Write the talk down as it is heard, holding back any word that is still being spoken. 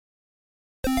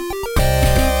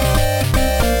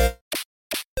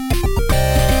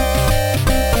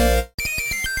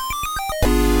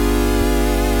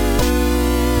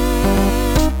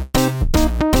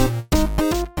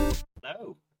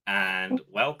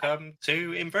welcome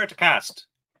to Inverticast.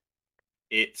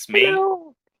 It's me,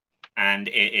 Hello. and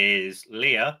it is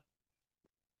Leah.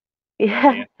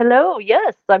 Yeah. Leah. Hello.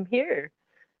 Yes, I'm here.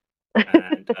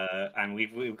 And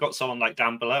we've got someone like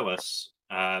down below us,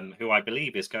 who I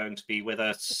believe is going to be with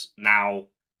us now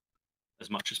as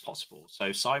much as possible.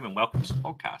 So, Simon, welcome to the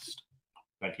podcast.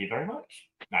 Thank you very much.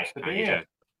 Nice to How be you here. doing?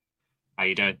 How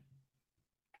you doing?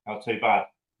 Not too bad.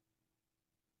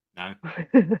 No,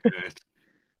 good.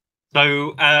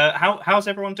 So, how's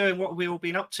everyone doing? What have we all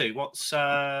been up to? What's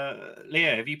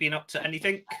Leah? Have you been up to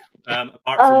anything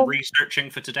apart from researching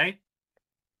for today?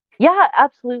 Yeah,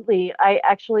 absolutely. I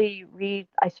actually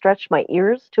I stretched my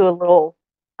ears to a little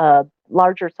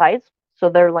larger size, so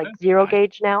they're like zero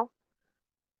gauge now.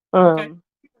 Okay.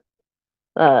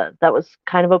 That was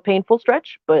kind of a painful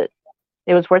stretch, but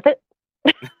it was worth it.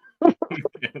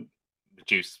 The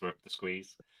juice worth the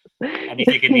squeeze.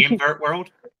 Anything in the invert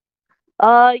world?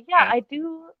 Yeah, I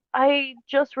do. I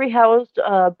just rehoused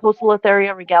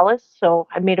Poecilotheria regalis, so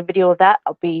I made a video of that.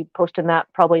 I'll be posting that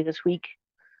probably this week.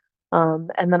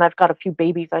 And then I've got a few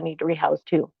babies I need to rehouse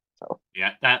too. So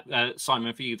yeah, that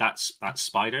Simon, for you, that's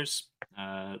spiders.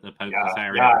 The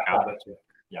Poecilotheria regalis.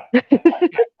 Yeah.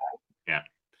 Yeah.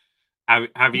 How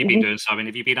have you been doing, Simon?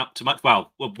 Have you been up to much?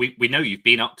 Well, we know you've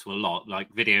been up to a lot,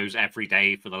 like videos every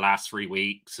day for the last 3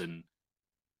 weeks, and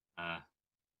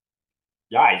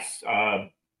yeah, it's a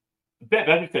bit of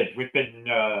everything. We've been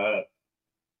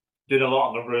doing a lot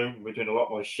on the room. We're doing a lot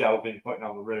more shelving, putting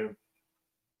on the room.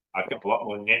 I've got a lot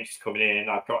more nymphs coming in.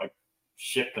 I've got a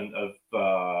shipment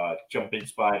of jumping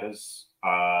spiders.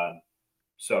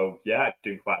 So yeah,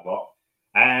 doing quite a lot.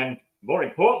 And more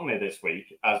importantly, this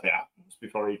week, as it happens,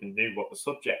 before I even knew what the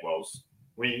subject was,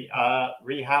 we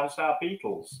rehoused our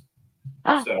beetles.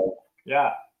 So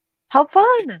yeah. How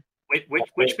fun!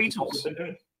 Which beetles?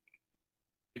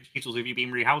 Which beetles have you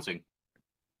been rehousing?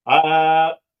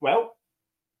 Well,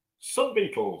 some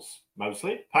beetles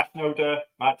mostly, Pachnoda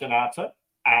marginata,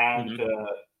 and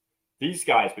these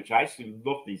guys, which I actually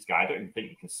love these guys. I don't even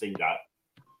think you can see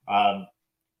that.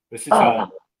 This is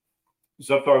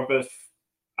Zophobus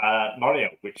morio,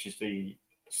 which is the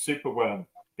superworm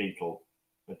beetle,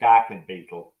 the darkling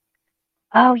beetle.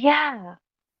 Oh yeah.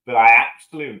 But I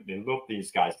absolutely love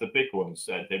these guys. The big ones,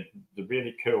 they're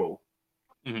really cool.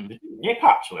 They nip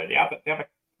actually. They have a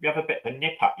bit of a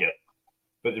nip at you,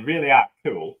 but they really are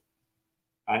cool.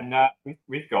 And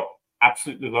we've got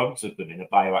absolutely loads of them in a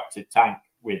bioactive tank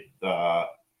with.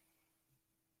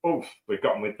 We've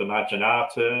got them with the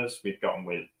marginatas. We've got them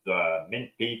with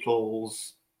mint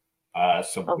beetles.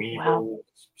 Some weevils. Wow.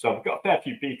 So we've got a fair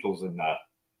few beetles in there,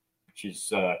 which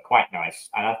is quite nice.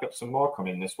 And I've got some more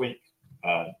coming this week.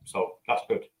 So that's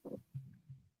good.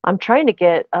 I'm trying to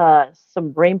get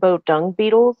some rainbow dung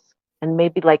beetles and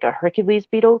maybe like a Hercules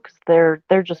beetle because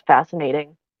they're just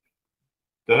fascinating.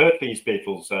 The Hercules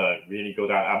beetles are really good.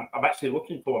 I'm actually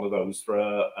looking for one of those for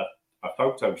a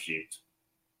photo shoot.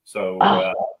 So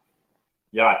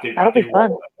yeah, that'll be fun. I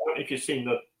don't know if you've seen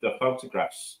the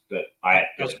photographs that I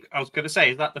was going to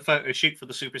say, is that the photo shoot for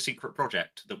the super secret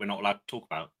project that we're not allowed to talk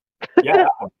about? Yeah.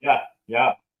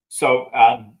 So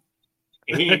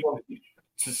he wanted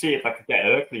to see if I could get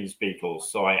Hercules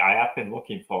beetles. So I have been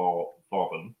looking for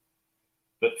them,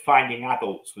 but finding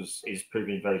adults is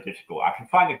proving very difficult. I can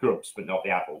find the grubs, but not the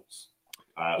adults.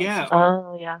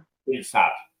 Really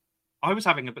sad. I was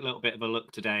having a little bit of a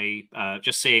look today,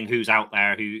 just seeing who's out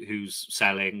there, who's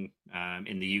selling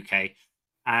in the UK,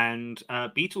 and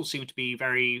beetles seem to be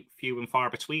very few and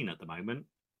far between at the moment.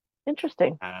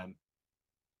 Interesting.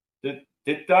 There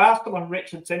are some on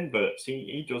Richard's inverts.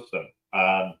 He does them,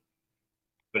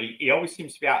 but he always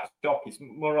seems to be out of stock. He's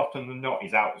more often than not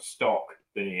he's out of stock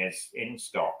than he is in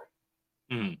stock.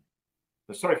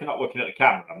 So sorry for not looking at the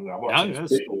camera. I'm watching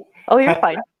people. Oh, you're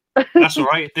fine. That's all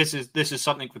right. This is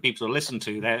something for people to listen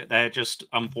to. They're just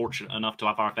unfortunate enough to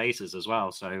have our faces as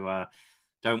well. So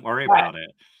don't worry about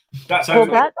it.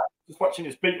 Just watching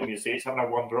this beetle, you see, it's having a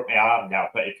wander up my arm now.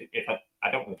 But if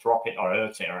I don't want to drop it or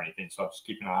hurt it or anything, so I'm just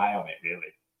keeping an eye on it.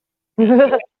 Really,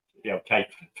 it'll be okay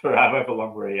for however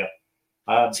long we're here.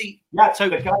 So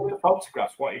the guy with the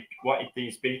photographs wanted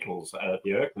these beetles,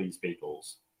 the Hercules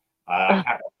beetles. I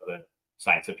can't remember the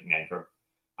scientific name for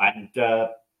them, and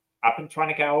I've been trying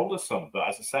to get hold of some, but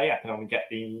as I say, I can only get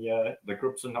the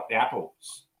grubs and not the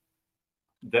adults.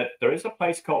 There is a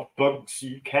place called Bugs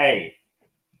UK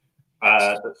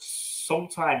that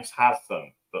sometimes has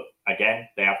them, but again,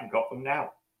 they haven't got them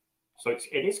now. So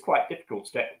it is quite difficult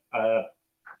to get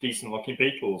decent-looking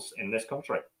beetles in this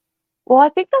country. Well, I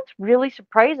think that's really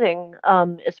surprising,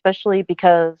 especially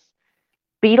because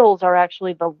beetles are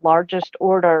actually the largest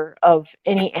order of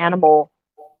any animal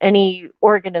any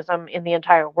organism in the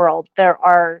entire world. There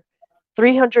are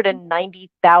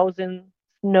 390,000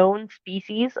 known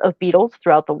species of beetles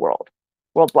throughout the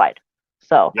worldwide.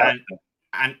 So,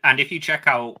 and if you check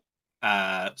out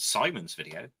Simon's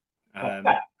video,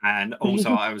 and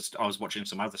also I was watching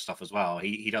some other stuff as well.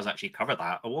 He does actually cover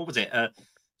that. What was it?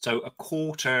 So a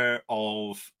quarter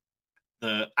of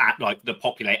the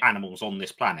populate animals on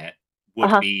this planet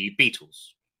would be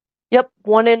beetles. Yep,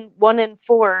 one in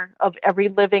 4 of every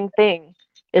living thing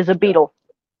is a beetle.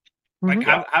 Like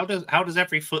how does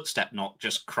every footstep not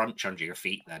just crunch under your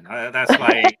feet? Then that's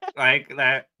like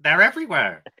they're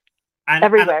everywhere, and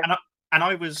everywhere. And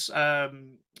I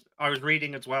was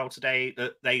reading as well today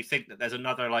that they think that there's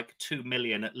another like 2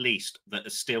 million at least that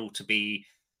are still to be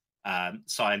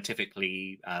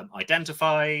scientifically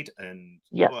identified, and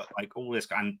like all this,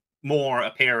 and more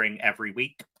appearing every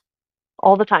week,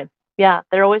 all the time. Yeah,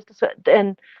 they're always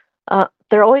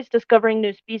they're always discovering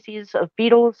new species of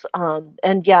beetles.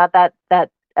 And yeah, that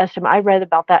estimate, I read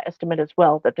about that estimate as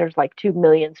well, that there's like 2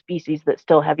 million species that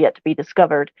still have yet to be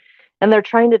discovered, and they're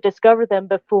trying to discover them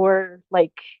before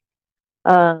like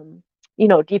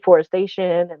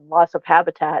deforestation and loss of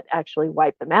habitat actually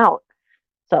wipe them out.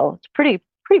 So it's pretty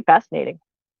fascinating.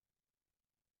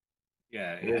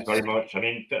 Yeah, it is very much. I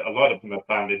mean, a lot of them are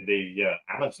found in the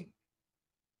Amazon.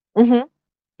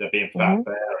 They're being found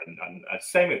there, and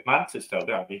same with mantis though.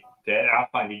 They are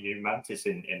finding new mantis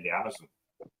in the Amazon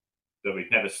that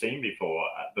we've never seen before,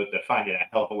 but they're finding a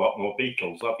hell of a lot more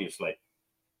beetles, obviously.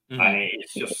 And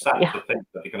it's just sad to think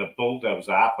that they're going to bulldoze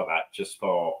half of that just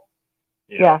for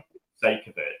sake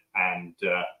of it, and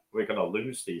we're going to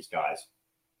lose these guys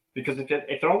because if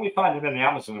they're only finding them in the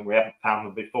Amazon and we haven't found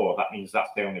them before, that means that's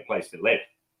the only place they live.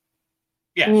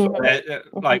 Yeah, so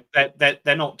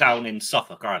they're not down in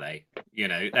Suffolk, are they? You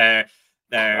know,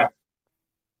 they're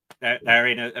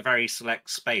in a very select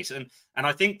space, and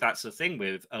I think that's the thing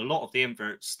with a lot of the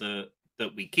inverts that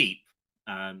we keep,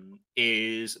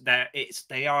 is that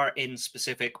they are in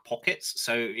specific pockets.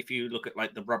 So if you look at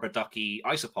like the rubber ducky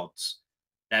isopods,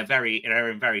 they're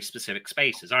in very specific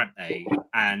spaces, aren't they?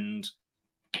 And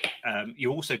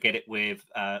you also get it with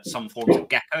some forms of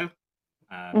gecko.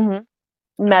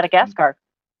 Madagascar.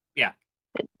 Yeah.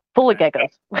 Full of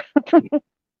geckos.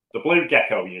 The blue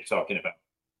gecko you're talking about.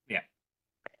 Yeah.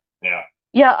 Yeah.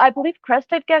 Yeah, I believe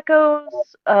crested geckos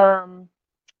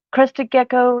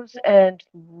and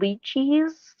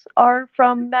lychees are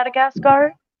from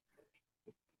Madagascar.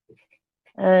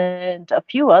 And a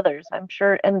few others, I'm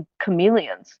sure, and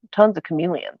chameleons, tons of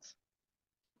chameleons.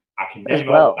 I can name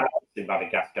all the reptiles in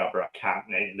Madagascar, but I can't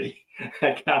name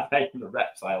the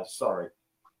reptiles. Sorry,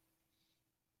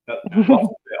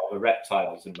 all the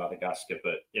reptiles in Madagascar,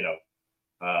 but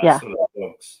some of the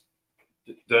bugs.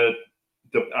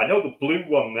 I know the blue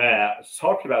one there. I was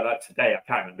talking about that today. I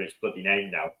can't remember its bloody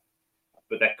name now,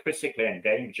 but they're critically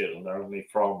endangered, and they're only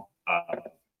from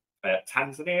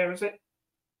Tanzania, is it?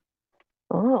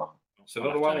 Oh, it's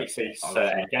another one. It's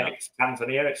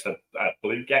Tanzania. It's a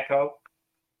blue gecko.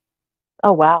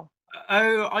 Oh wow!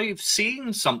 Oh, I've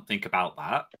seen something about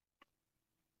that.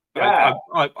 Yeah.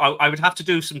 I would have to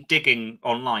do some digging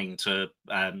online to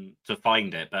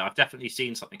find it, but I've definitely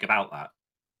seen something about that.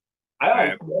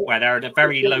 Where they're in a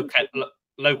very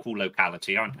local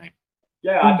locality, aren't they?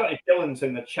 Yeah, I don't know if Dylan's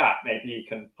in the chat. Maybe he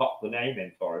can pop the name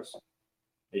in for us.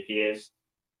 If he is,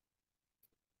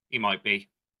 he might be.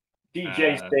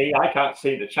 DJC, I can't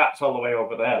see the chat's all the way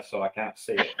over there, so I can't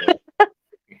see it.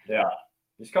 Yeah,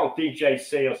 it's called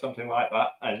DJC or something like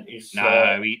that, and he's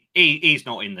he's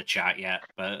not in the chat yet,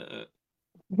 but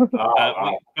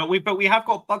we have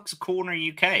got Bugs Corner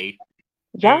UK.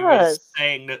 Yes,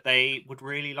 saying that they would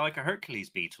really like a Hercules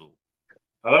beetle.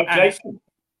 Hello, Jason.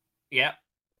 Yeah,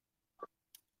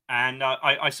 and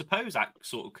I suppose that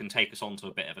sort of can take us on to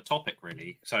a bit of a topic,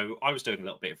 really. So I was doing a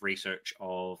little bit of research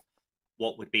of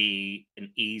what would be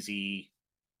an easy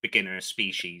beginner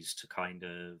species to kind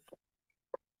of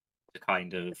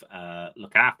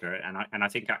look after, and I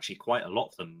think actually quite a lot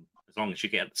of them, as long as you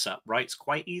get it set up right, it's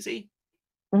quite easy.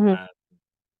 They're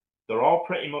all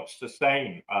pretty much the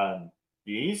same.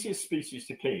 The easiest species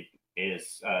to keep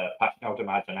is Pachynoda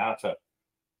marginata,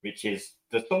 which is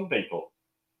the sun beetle.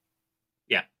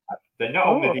 Yeah, they're not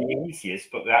only the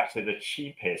easiest, but they're actually the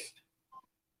cheapest.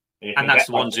 And that's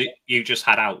the ones you just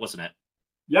had out, wasn't it?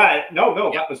 Yeah,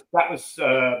 no, yeah. that was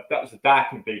a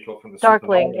darkling beetle from the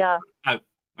darkling. Yeah. Oh,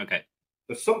 okay.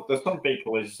 The sun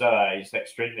beetle is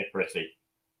extremely pretty.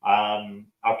 I'll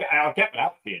get that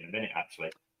out for you in a minute,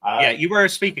 actually. Yeah, you were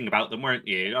speaking about them, weren't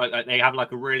you? They have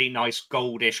like a really nice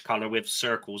goldish color with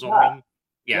circles on them.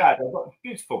 Yeah, they've got a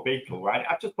beautiful beetle, right?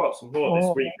 I've just bought some more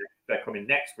this week. They're coming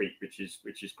next week, which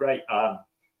is great.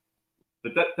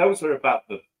 But those are about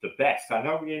the best. I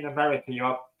know in America you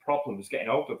have problems getting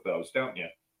hold of those, don't you?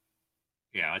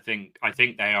 Yeah, I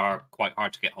think they are quite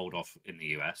hard to get hold of in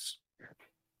the US.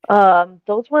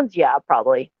 Those ones, yeah,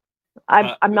 probably.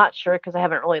 I'm not sure because I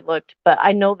haven't really looked, but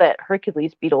I know that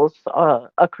Hercules beetles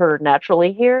occur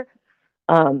naturally here.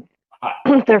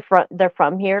 They're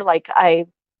from here. Like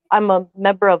I'm a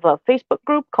member of a Facebook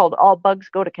group called All Bugs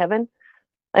Go to Kevin,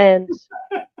 and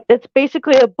it's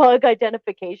basically a bug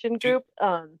identification group.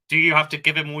 Do you have to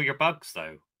give him all your bugs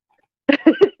though?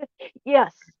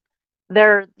 Yes,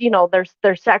 they're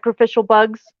sacrificial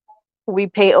bugs. We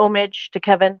pay homage to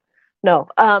Kevin. No,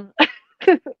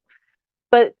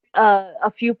 but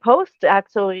a few posts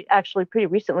actually pretty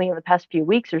recently in the past few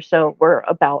weeks or so were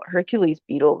about Hercules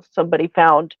beetles. Somebody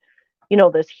found,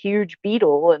 this huge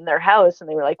beetle in their house, and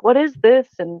they were like, "What is this?"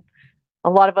 And a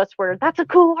lot of us were, "That's a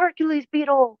cool Hercules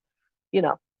beetle,"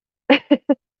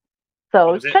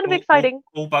 So it's kind of exciting.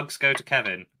 All bugs go to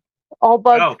Kevin. All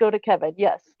bugs go to Kevin.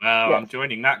 Yes. Well, yes. I'm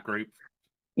joining that group.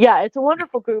 Yeah, it's a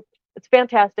wonderful group. It's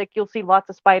fantastic. You'll see lots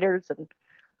of spiders, and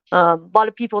a lot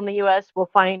of people in the U.S. will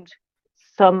find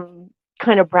some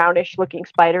kind of brownish looking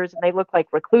spiders, and they look like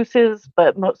recluses,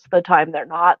 but most of the time they're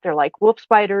not. They're like wolf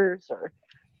spiders or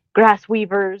grass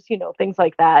weavers, things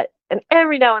like that. And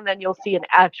every now and then you'll see an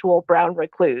actual brown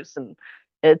recluse, and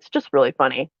it's just really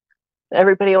funny.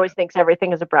 Everybody always thinks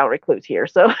everything is a brown recluse here.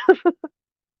 So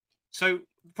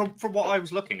from what I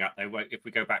was looking at though, if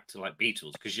we go back to like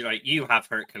beetles, because you have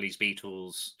Hercules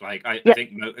beetles, like I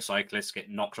think motorcyclists get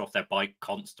knocked off their bike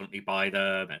constantly by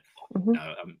them.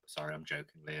 No, I'm sorry, I'm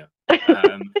joking, Leah.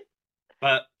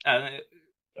 But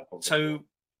so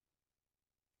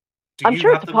do I'm you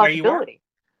sure have it's a them where you are? possibility.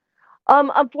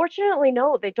 Unfortunately,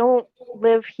 no, they don't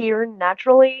live here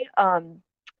naturally.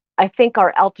 I think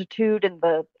our altitude and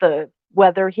the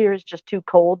weather here is just too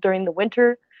cold during the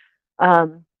winter.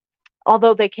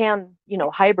 Although they can,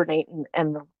 hibernate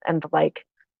and the like.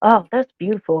 Oh, that's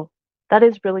beautiful. That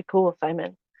is really cool,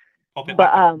 Simon. Pop it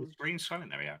back up on the screen, Simon.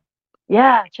 There we are.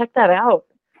 Yeah, check that out.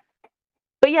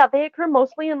 But yeah, they occur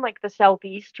mostly in like the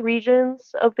southeast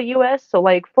regions of the U.S. So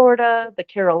like Florida, the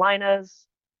Carolinas,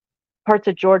 parts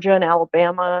of Georgia and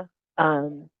Alabama.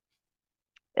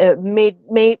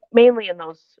 Mainly in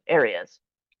those areas.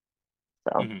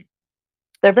 So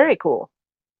they're very cool.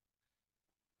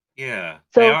 Yeah,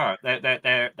 so, they are.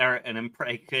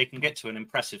 They can get to an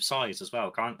impressive size as well,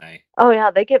 can't they? Oh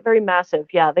yeah, they get very massive.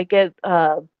 Yeah, they get.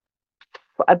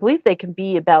 I believe they can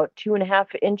be about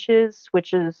 2.5 inches,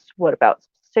 which is about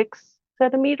 6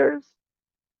 centimeters.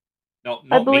 Not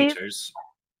meters.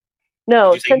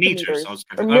 No, Did you say meters? I was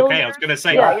going to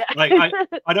say. Yeah. Like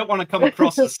I don't want to come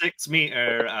across a 6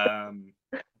 meter.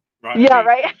 Right. Yeah,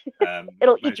 right.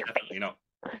 It'll eat your face. Not.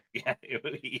 Yeah,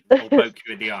 it'll poke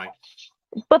you in the eye.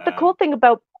 But the cool thing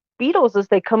about beetles is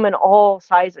they come in all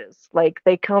sizes. Like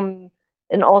they come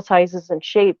in all sizes and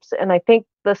shapes. And I think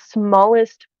the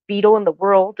smallest beetle in the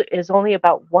world is only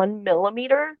about 1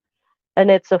 millimeter,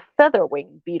 and it's a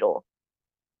featherwing beetle.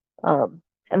 And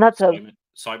that's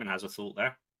Simon has a thought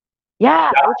there.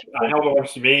 Yeah, I know what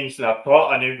she means. I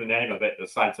thought I knew the name of it, the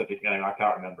scientific name. I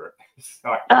can't remember it.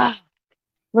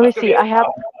 Let me see. I have,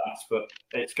 but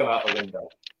it's come out the window.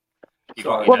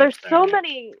 Well, there's so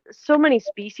many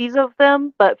species of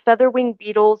them, but featherwing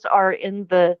beetles are in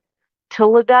the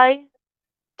Tylidae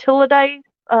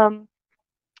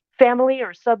family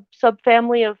or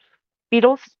subfamily of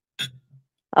beetles.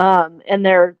 And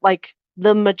they're like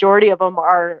the majority of them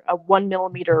are 1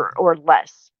 millimeter or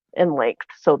less in length,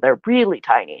 so they're really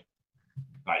tiny.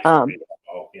 Nice.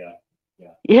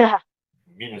 Yeah.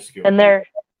 Minuscule. And their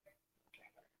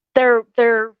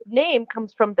name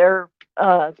comes from their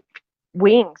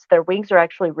wings. Their wings are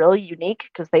actually really unique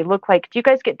because they look like. Do you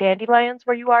guys get dandelions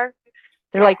where you are?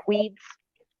 They're like weeds,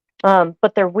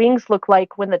 but their wings look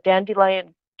like when the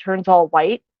dandelion turns all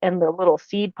white and the little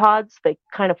seed pods, they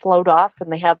kind of float off and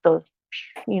they have the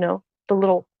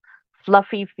little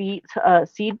fluffy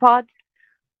seed pod.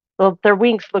 Well, their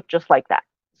wings look just like that.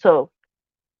 So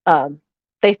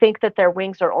they think that their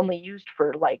wings are only used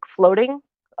for like floating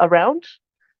around,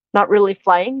 not really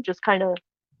flying, just kind of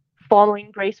falling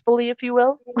gracefully, if you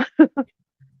will.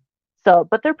 So,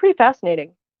 but they're pretty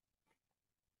fascinating.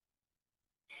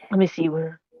 Let me see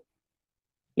where.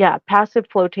 Yeah, passive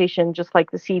flotation, just like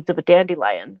the seeds of a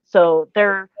dandelion. So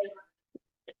they're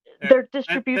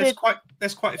distributed.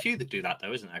 There's quite a few that do that,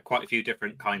 though, isn't there? Quite a few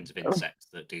different kinds of insects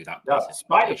that do that. Yeah,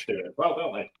 spiders do it as well,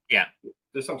 don't they? Yeah.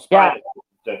 There's some spiders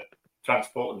that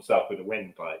transport themselves with the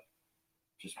wind, like.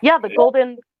 Yeah, the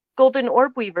golden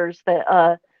orb weavers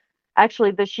that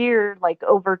actually this year like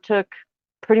overtook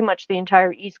pretty much the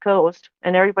entire East Coast,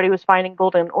 and everybody was finding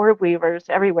golden orb weavers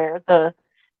everywhere.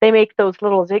 They make those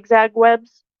little zigzag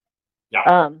webs.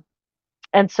 Yeah.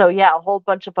 And so yeah, a whole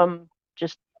bunch of them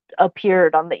just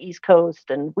appeared on the East Coast,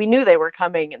 and we knew they were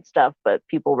coming and stuff, but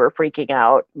people were freaking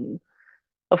out, and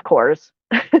of course.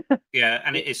 Yeah,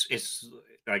 and it's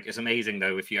like it's amazing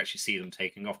though if you actually see them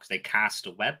taking off, because they cast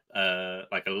a web,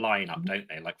 like a line up, don't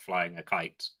they? Like flying a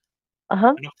kite.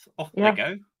 And off they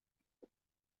go.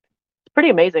 It's pretty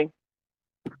amazing.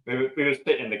 We were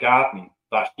sitting in the garden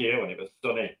last year when it was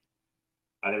sunny,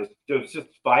 and there was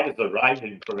just spiders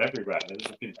arising from everywhere, and they've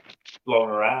just been blown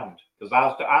around because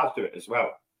ours do it as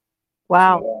well.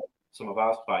 Wow. Some of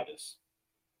our spiders.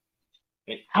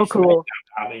 How cool!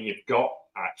 I mean, you've got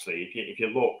actually, if you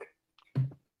look,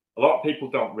 a lot of people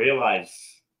don't realize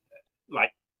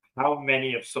like how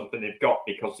many of something they've got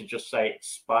because they just say it's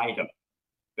spider.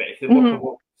 But if you look and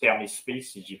see how many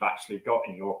species you've actually got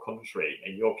in your country,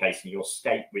 in your case, in your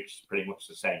state, which is pretty much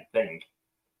the same thing,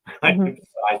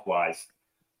 size-wise,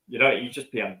 you know, you'd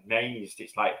just be amazed.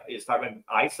 It's like when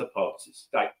isopods. It's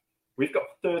like we've got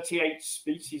 38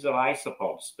 species of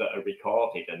isopods that are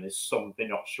recorded, and there's some they're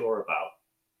not sure about.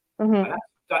 And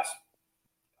that's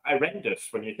horrendous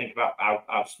when you think about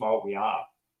how small we are.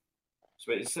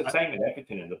 So it's the same with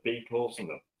everything, and the beetles and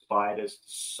the spiders.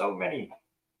 So many.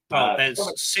 Well, there's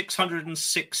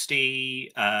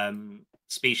 660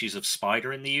 species of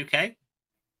spider in the UK.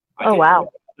 Wow!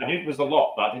 I knew it was a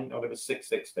lot, but I didn't know there was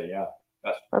 660. Yeah,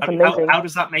 that's amazing. How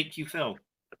does that make you feel?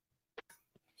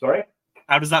 Sorry.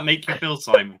 How does that make you feel,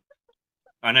 Simon?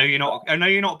 I know you're not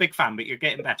a big fan, but you're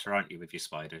getting better, aren't you, with your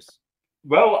spiders?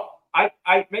 Well,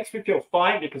 it makes me feel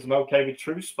fine because I'm okay with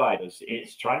true spiders.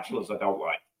 It's tarantulas I don't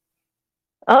like.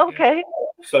 Oh, okay.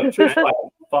 So true spiders,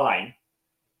 fine.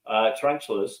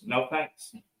 Tarantulas, no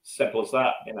thanks. Simple as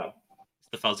that, you know. It's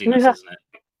the fuzziness, isn't it?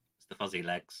 It's the fuzzy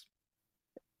legs.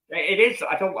 It is.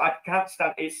 I can't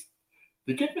stand it.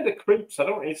 They give me the creeps.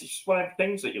 It's just one of the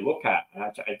things that you look at,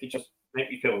 and they just make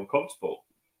me feel uncomfortable.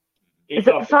 Is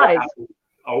it the size?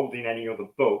 Holding any other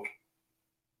bug,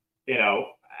 you know,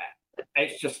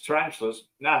 it's just tarantulas.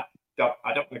 Nah,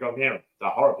 I don't want to go near them. They're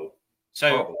horrible. So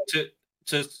horrible.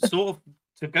 to sort of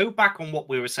to go back on what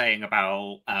we were saying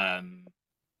about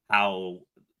how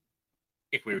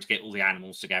if we were to get all the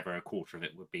animals together, a quarter of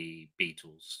it would be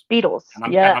beetles. Beetles,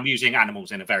 and I'm using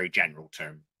animals in a very general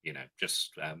term, you know,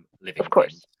 just living. Of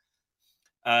course.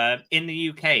 In the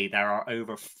UK, there are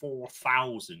over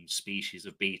 4,000 species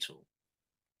of beetle,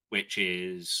 which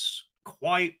is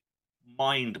quite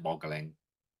mind-boggling.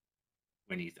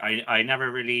 When I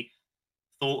never really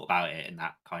thought about it in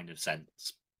that kind of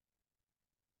sense.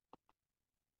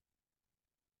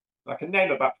 I can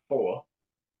name about 4.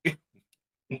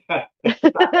 There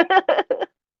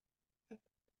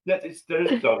is so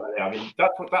many. I mean,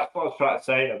 that's what I was trying to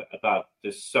say about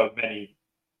there's so many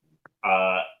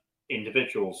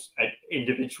individual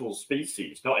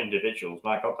species, not individuals.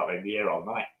 My God, that would be here all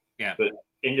night. Yeah, but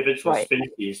individual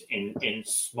species in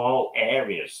small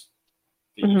areas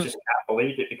that you just can't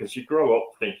believe it because you grow up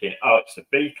thinking, oh, it's a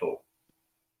beetle.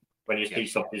 When you see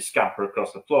something scamper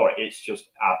across the floor, it's just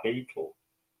a beetle.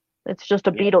 It's just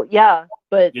a beetle,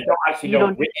 but you don't actually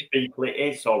know which beetle it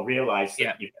is or realize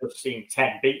that you've just seen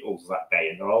 10 beetles that day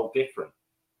and they're all different.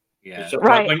 Yeah, just,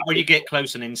 when you get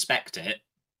close and inspect it,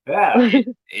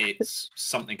 it's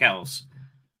something else.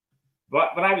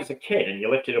 But when I was a kid and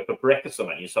you lifted up a brick or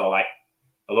something, you saw like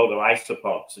a load of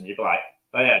isopods and you'd be like,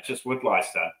 oh yeah, it's just wood lice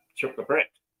there, chuck the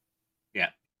brick. Yeah.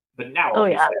 But now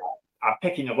I'm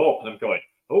picking them up and I'm going,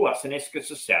 oh, that's an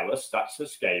Iscusocellus, that's a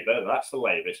Scaba, that's a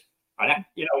Lavis. And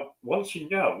you know, once you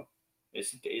know,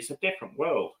 it's a different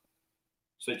world.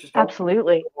 So it just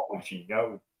absolutely once you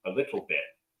know a little bit,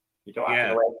 you don't have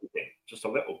to know everything. Just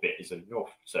a little bit is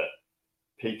enough to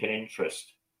pique an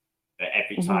interest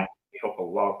every time you pick up a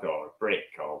log or a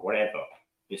brick or whatever.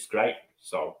 It's great.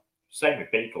 So same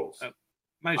with beetles.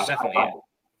 Most definitely,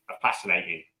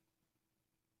 fascinating.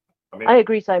 I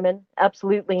agree, Simon.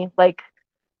 Absolutely. Like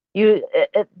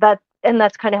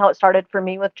that's kind of how it started for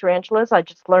me with tarantulas. I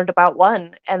just learned about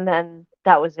one, and then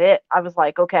that was it. I was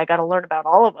like, okay, I got to learn about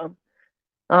all of them.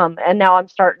 And now I'm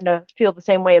starting to feel the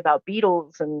same way about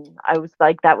beetles, and I was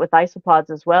like that with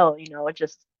isopods as well. You know, it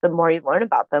just the more you learn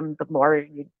about them, the more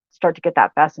you start to get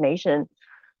that fascination.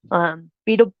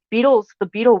 Beetles, the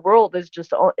beetle world is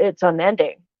just it's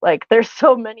unending. Like there's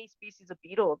so many species of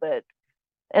beetle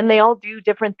and they all do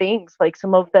different things. Like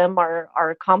some of them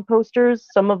are composters,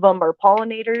 some of them are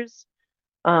pollinators.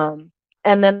 And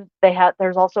then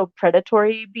there's also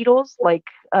predatory beetles. Like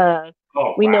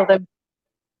we know them.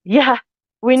 Yeah,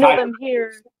 we know them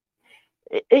here.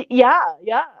 Yeah,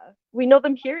 yeah. We know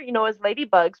them here, as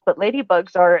ladybugs, but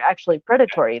ladybugs are actually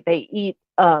predatory. They eat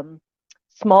other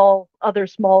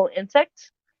small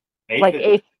insects,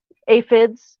 like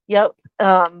aphids. Yep.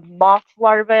 Moth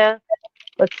larvae.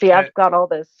 Let's see, I've got all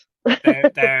this.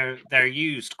 they're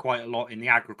used quite a lot in the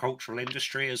agricultural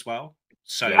industry as well.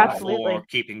 So for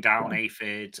keeping down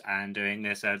aphids and doing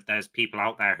this, there's people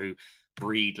out there who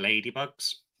breed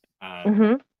ladybugs.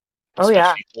 Oh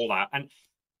yeah, for that. And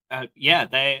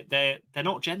they're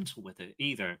not gentle with it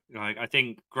either. Like I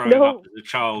think growing up as a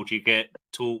child, you get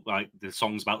taught like the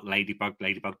songs about ladybug,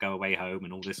 go away home,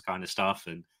 and all this kind of stuff,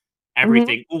 and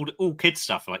everything, all kids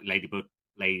stuff like ladybug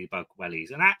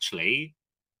wellies, and actually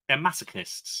they're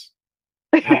masochists.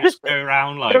 They just go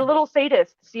around like they're little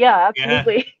sadists. Yeah,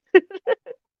 absolutely. Yeah.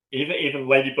 even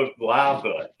ladybug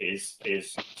larva is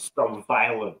so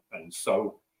violent and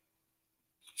so.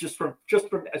 Just from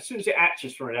as soon as it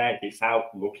hatches from an egg, it's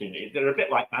out looking. They're a bit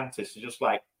like mantis. They're just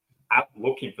like out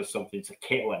looking for something to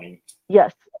kill and eat.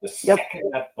 Yes. The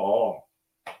second they're born.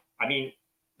 I mean,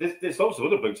 there's lots of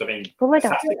other bugs. I mean,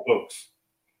 assassin bugs.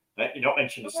 You're not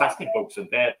mentioning assassin bugs, and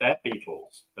they're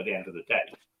beetles at the end of the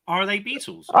day. Are they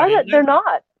beetles? They're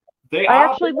not. I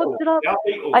actually looked it up. They are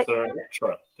beetles. They're an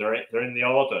extra. They're in the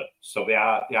order, so they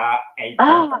are a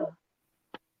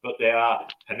but they are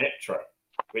hemiptera,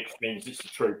 which means it's a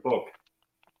true bug.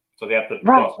 So they have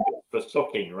the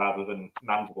sucking rather than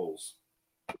mandibles.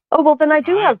 Oh, well, then I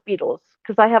do have beetles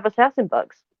because I have assassin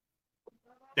bugs.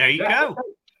 There you go.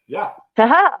 Yeah.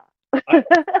 Haha.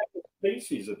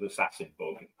 Species of assassin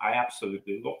bug. I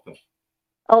absolutely love them.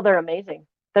 Oh, they're amazing.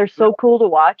 They're so cool to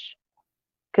watch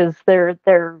because they're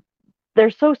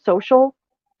so social,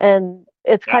 and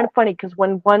it's kind of funny because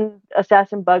when one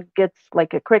assassin bug gets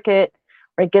like a cricket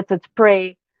or it gets its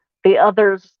prey, the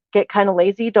others get kind of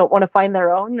lazy, don't want to find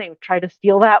their own. They try to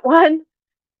steal that one.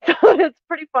 So it's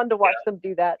pretty fun to watch them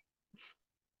do that.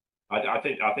 I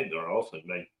think they're awesome,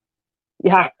 mate.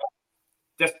 Yeah.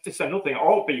 Just another thing.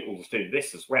 All beetles do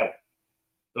this as well.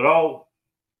 They all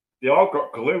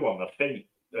got glue on their feet.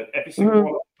 Every single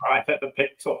one I've ever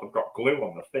picked up have got glue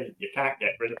on their feet. You can't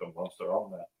get rid of them once they're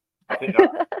on there. I think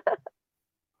that.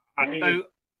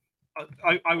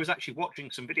 I was actually watching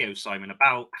some videos, Simon,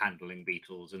 about handling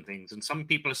beetles and things, and some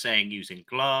people are saying using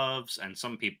gloves, and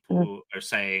some people are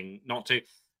saying not to.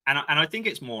 And I think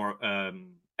it's more a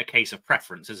case of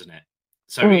preference, isn't it?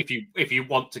 So if you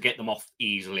want to get them off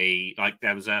easily, like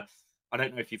there was I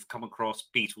don't know if you've come across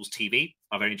Beetles TV.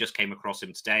 I've only just came across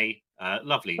him today.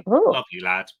 Lovely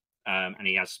lad, and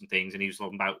he has some things, and he was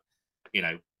talking about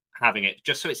having it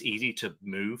just so it's easy to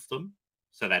move them,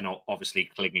 so they're not obviously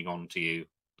clinging on to you.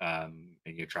 And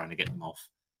you're trying to get them off.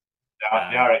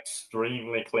 They are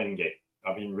extremely clingy.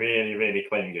 I mean, really, really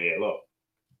clingy. Look.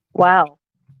 Wow.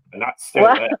 And that's still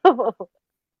there.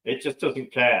 It just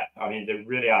doesn't care. I mean, they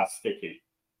really are sticky.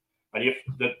 And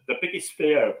the biggest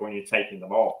fear of when you're taking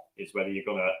them off is whether you're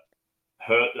going to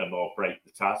hurt them or break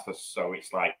the tarsus. So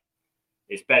it's like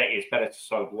it's better to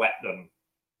sort of let them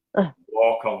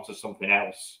walk onto something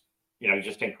else.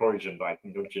 Just encourage them by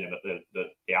nudging them at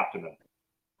the abdomen.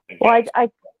 Well, I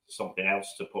something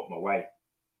else to put them away.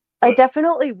 I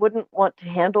definitely wouldn't want to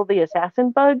handle the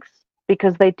assassin bugs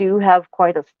because they do have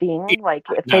quite a sting. Like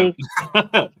if they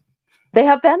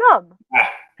have venom.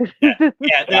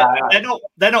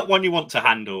 They're not one you want to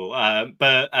handle.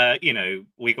 But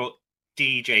we got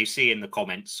DJC in the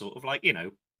comments, sort of like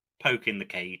poking the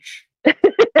cage.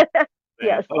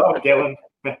 Yes. Oh, Dylan.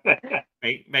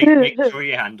 make sure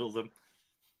you handle them.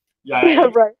 Yeah,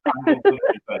 right.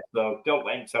 So don't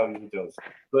let him tell you he does.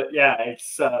 But yeah,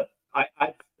 it's I've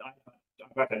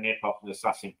had a nip off an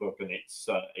assassin bug, and it's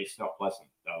not pleasant.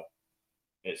 No,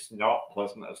 it's not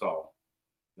pleasant at all.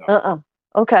 No.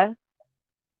 Okay.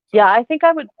 Yeah, I think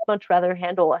I would much rather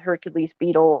handle a Hercules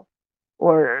beetle,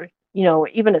 or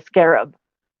even a scarab.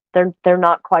 They're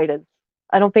not quite as.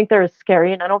 I don't think they're as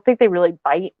scary, and I don't think they really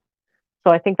bite.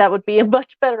 So I think that would be a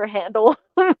much better handle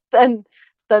than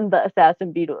the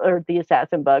assassin beetle or the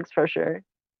assassin bugs for sure.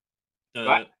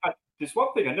 There's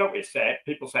one thing I noticed there.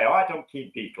 People say, "Oh, I don't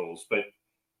keep beetles," but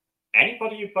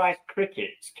anybody who buys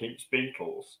crickets keeps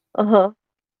beetles. Or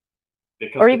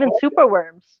even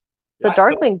superworms, the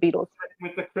darkling beetles.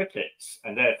 With the crickets,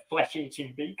 and they're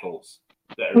flesh-eating beetles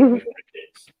that are in the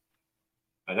crickets,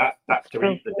 and that's to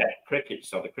eat the dead crickets,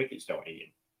 so the crickets don't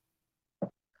eat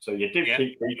them. So you do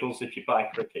keep beetles if you buy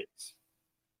crickets.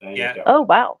 Oh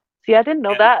wow. See, I didn't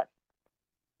know that.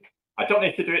 I don't know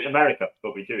if they do it in America,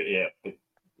 but we do it here with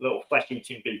little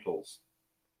flesh-eating beetles.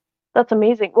 That's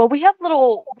amazing. Well, we have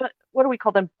little, what do we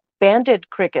call them? Banded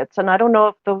crickets, and I don't know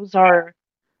if those are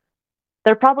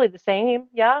They're probably the same.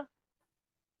 Yeah.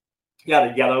 Yeah,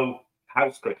 the yellow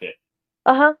house cricket.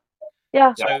 Uh-huh.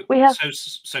 Yeah. We have.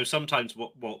 So sometimes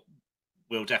what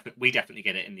we definitely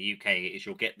get it in the UK is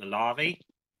you'll get the larvae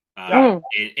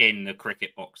in the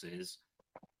cricket boxes.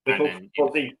 Little and then,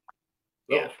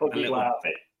 fuzzy,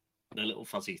 larvae. The little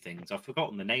fuzzy things. I've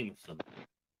forgotten the name of them.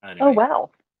 Anyway, oh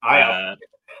wow!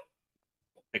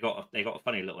 They got a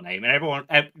funny little name, and everyone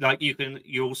like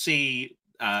you'll see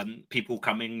people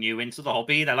coming new into the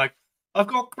hobby. They're like, I've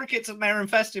got crickets and they're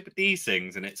infested with these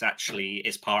things, and it's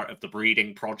part of the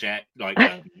breeding project. Like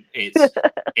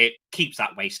it keeps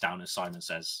that waste down, as Simon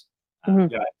says.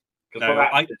 Yeah,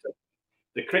 because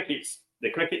the crickets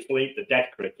will eat the dead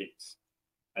crickets,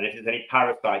 and if there's any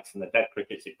parasites in the dead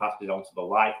crickets, it passes on to the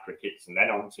live crickets and then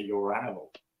on to your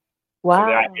animal. Wow.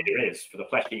 So the idea is for the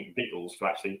flesh-eating beetles to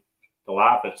actually the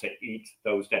larvae to eat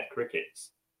those dead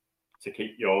crickets to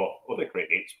keep your other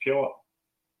crickets pure,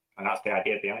 and that's the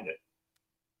idea behind it.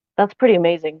 That's pretty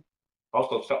amazing.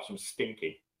 Also stops them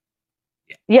stinking.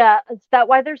 Yeah, is that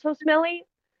why they're so smelly?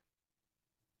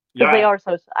 Because they are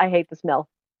so. I hate the smell.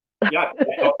 Yeah,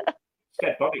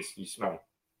 dead bodies you smell,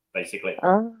 basically.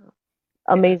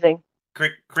 Amazing.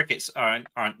 Crickets aren't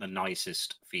the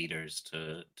nicest feeders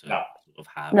to sort of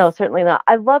have. No, certainly not.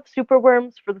 I love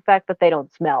superworms for the fact that they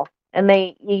don't smell, and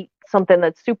they eat something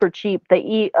that's super cheap. They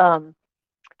eat.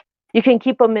 You can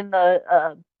keep them in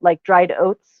the like dried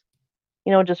oats,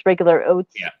 just regular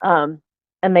oats. Yeah.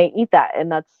 And they eat that,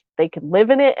 and they can live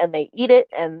in it, and they eat it,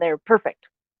 and they're perfect.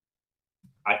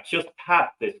 I just had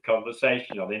this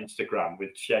conversation on Instagram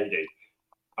with Shady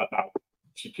about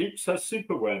she keeps her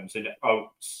superworms in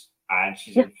oats and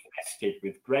she's infested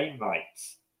with grain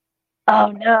mites.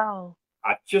 Oh no.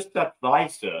 I just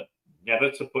advised her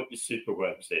never to put your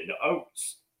superworms in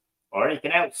oats or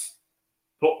anything else.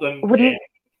 Put them in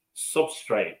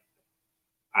substrate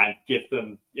and give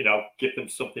them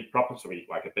something proper to eat,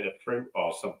 like a bit of fruit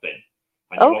or something.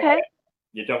 And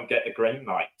you don't get the grain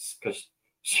mites, because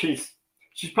she's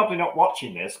probably not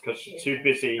watching this because she's too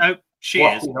busy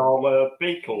watching all the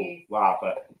beetle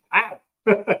larvae. Ow!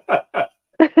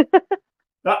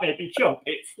 That made me jump.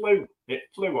 It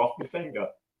flew off my finger.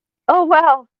 Oh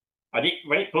wow! And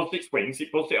when it buzzed its wings,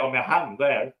 it buzzed it on my hand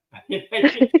there.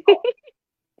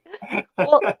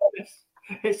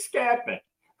 It scared me.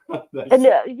 And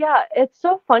it's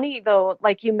so funny though,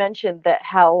 like you mentioned, that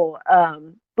how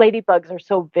ladybugs are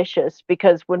so vicious,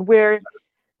 because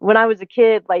when I was a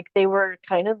kid, like they were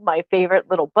kind of my favorite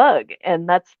little bug, and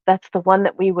that's the one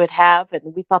that we would have,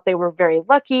 and we thought they were very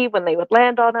lucky when they would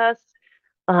land on us.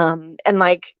 And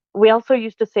like we also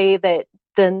used to say that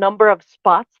the number of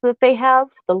spots that they have,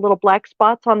 the little black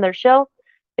spots on their shell,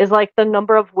 is like the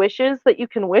number of wishes that you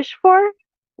can wish for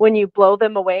when you blow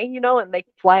them away, and they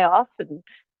fly off. And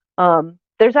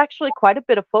there's actually quite a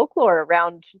bit of folklore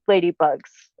around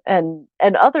ladybugs and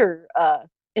other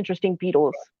interesting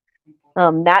beetles.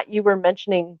 Nat, you were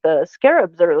mentioning the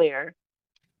scarabs earlier.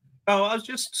 Oh, I was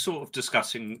just sort of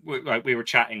discussing, like we were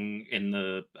chatting in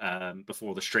the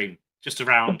before the stream, just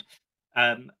around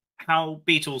how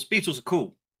beetles are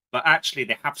cool, but actually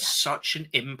they have such an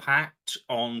impact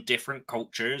on different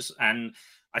cultures. And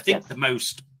I think the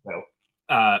most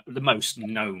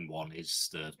known one is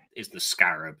the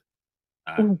scarab.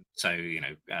 So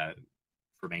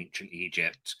from ancient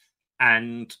Egypt,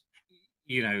 and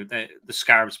the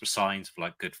scarabs were signs of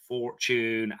like good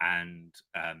fortune and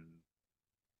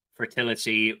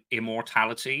fertility,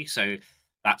 immortality. So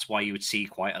that's why you would see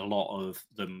quite a lot of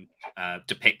them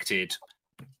depicted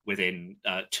within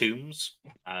tombs,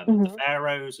 the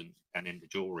pharaohs, and in the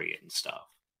jewelry and stuff.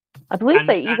 I believe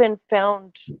they even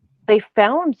found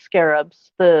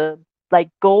scarabs, the like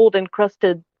gold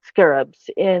encrusted scarabs,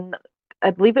 in,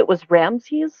 I believe it was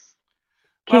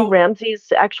King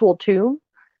Ramses' actual tomb.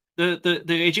 The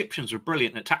Egyptians were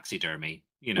brilliant at taxidermy.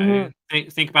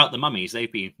 Think about the mummies;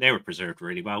 they were preserved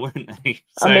really well, weren't they?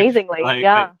 So, amazingly,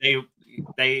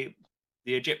 the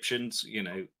Egyptians,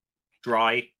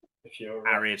 dry,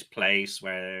 arid place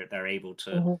where they're able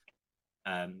to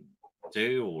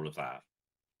do all of that.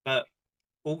 But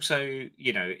also,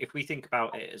 if we think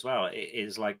about it as well, it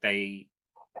is like the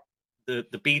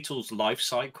beetles' life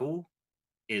cycle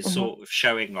is sort of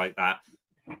showing like that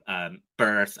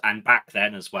birth, and back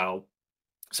then as well.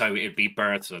 So it'd be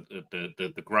birth of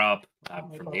the grub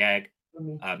from the egg.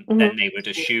 Then they would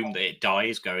assume that it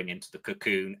dies going into the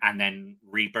cocoon and then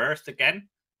rebirth again.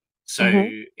 So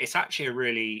it's actually a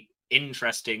really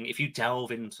interesting, if you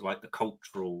delve into like the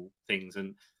cultural things.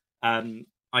 And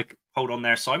hold on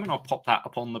there, Simon, I'll pop that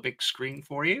up on the big screen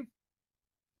for you.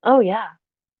 Oh yeah.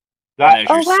 There's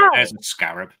a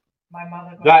scarab. My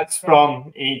mother. That's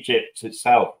from Egypt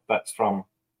itself. That's from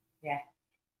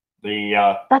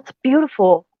the That's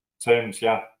beautiful. tombs,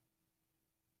 yeah.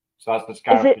 So that's the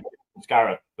scarab.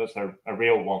 Scarab. That's a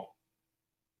real one.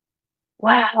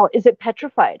 Wow. Is it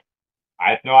petrified?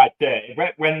 I have no idea.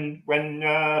 When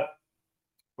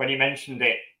you mentioned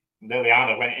it,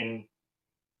 Liliana went in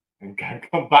and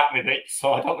come back with it,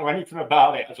 so I don't know anything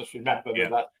about it. I just remember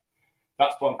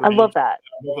that's one from I love that.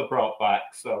 My mother brought back.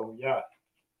 So yeah,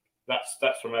 that's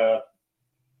from a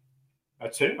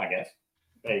tomb, I guess.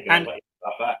 There you go. And, that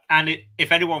back. And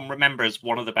if anyone remembers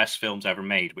one of the best films ever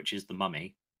made, which is The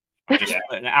Mummy, I'm just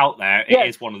putting it out there. It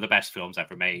is one of the best films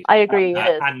ever made. I agree. It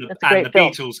is. And it's a great the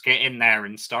film. Beatles get in there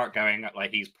and start going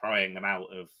like he's prying them out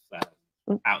of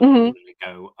and they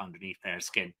go underneath their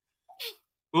skin.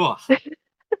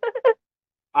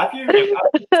 Have you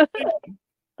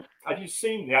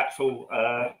seen the actual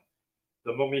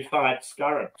the mummified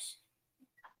scarabs?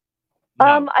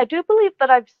 No. I do believe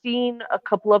that I've seen a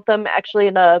couple of them actually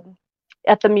at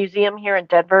the museum here in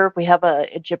Denver. We have a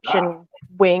Egyptian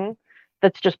wing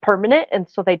that's just permanent, and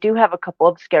so they do have a couple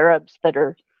of scarabs that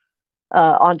are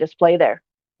on display there.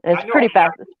 And it's pretty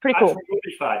fast. It's pretty cool.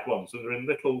 Mummified ones, and they're in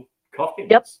little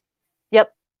coffins.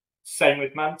 Yep. Same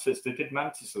with mantis. They did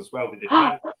mantis as well. They did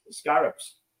mantis and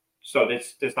scarabs. So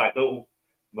there's like little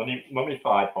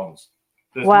mummified ones.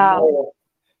 There's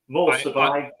more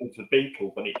survived of the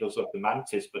beetle than it does of the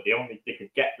mantis, but they could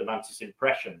get the mantis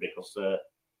impression because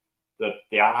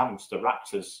the arms, the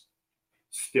raptors,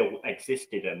 still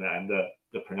existed, and the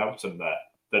pronotum there,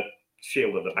 the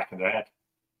shield at the back of their head.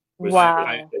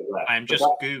 I am just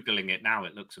googling it now.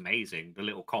 It looks amazing. The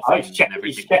little coffins and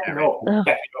everything.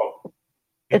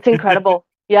 It's incredible.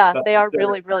 Yeah, they are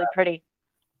really, really pretty.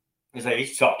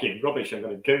 He's talking rubbish. I'm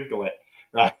going to Google it.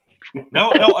 Right.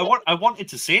 No, I wanted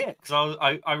to see it because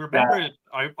I remember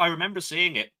I remember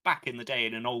seeing it back in the day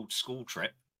in an old school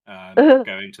trip,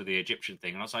 going to the Egyptian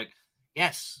thing, and I was like,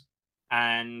 yes,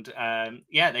 and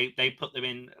they put them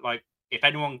in. Like, if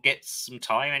anyone gets some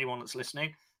time, anyone that's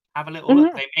listening, have a little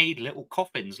look. They made little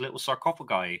coffins, little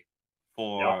sarcophagi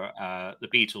for the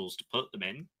Beatles to put them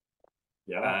in.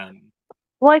 Yeah.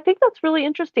 Well, I think that's really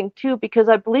interesting too, because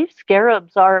I believe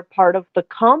scarabs are part of the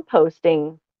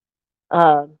composting.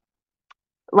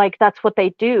 Like that's what they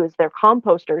do, is they're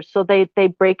composters. So they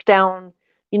break down,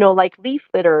 like leaf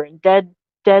litter and dead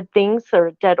things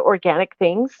or dead organic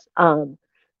things.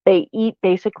 They eat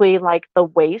basically like the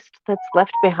waste that's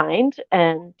left behind,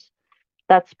 and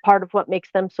that's part of what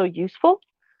makes them so useful,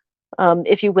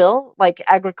 if you will. Like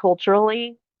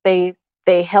agriculturally, they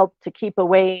help to keep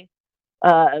away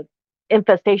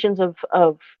infestations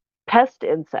of pest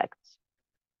insects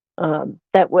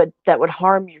that would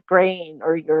harm your grain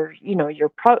or your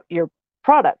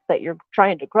product that you're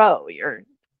trying to grow, your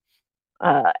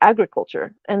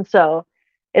agriculture. And so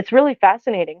it's really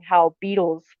fascinating how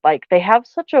beetles, like, they have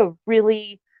such a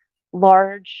really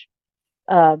large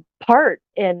part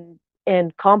in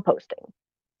composting.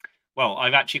 Well,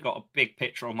 I've actually got a big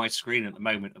picture on my screen at the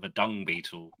moment of a dung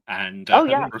beetle, and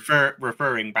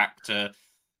referring back to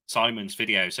Simon's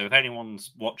video. So if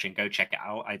anyone's watching, go check it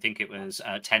out. I think it was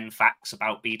 10 facts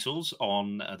about beetles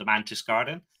on the Mantis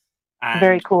Garden. And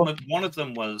very cool. One of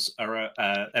them was there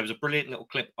was a brilliant little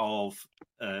clip of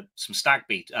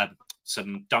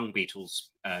some dung beetles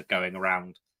going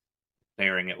around,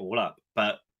 clearing it all up.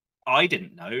 But I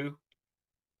didn't know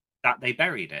that they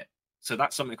buried it. So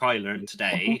that's something I learned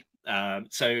today.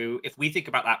 So if we think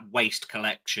about that waste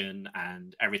collection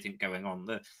and everything going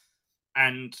on,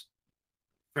 and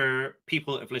for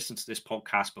people that have listened to this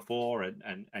podcast before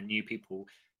and new people,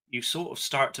 you sort of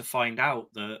start to find out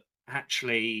that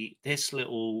actually this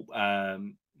little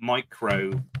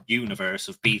micro universe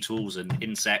of beetles and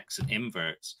insects and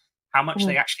inverts, how much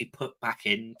they actually put back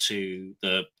into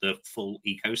the full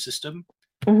ecosystem,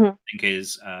 I think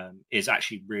is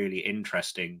actually really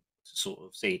interesting to sort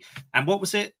of see. And what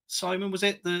was it, Simon? Was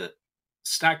it the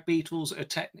stag beetles are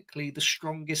technically the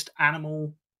strongest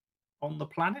animal on the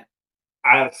planet?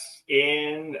 As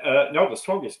in, no, the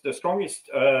strongest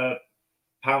pound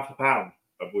for pound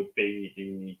would be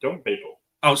the dung beetle.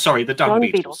 Oh, sorry, the dung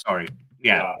beetle. Sorry,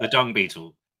 the dung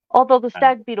beetle. Although the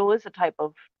stag beetle is a type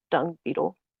of dung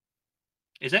beetle.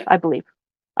 Is it? I believe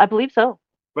so.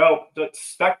 Well, the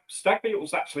stag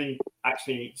beetles actually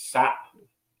sap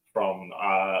from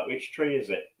which tree is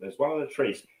it? There's one of the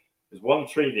trees. There's one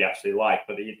tree they actually like,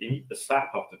 but they eat the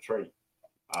sap off the tree.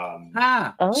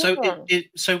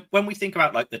 So when we think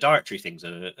about like the dietary things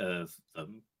of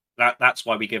them, that's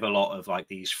why we give a lot of like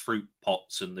these fruit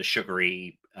pots and the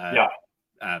sugary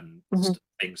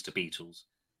things to beetles.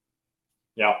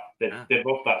 Yeah, they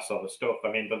love that sort of stuff.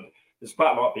 I mean, there's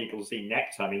quite a lot of beetles eat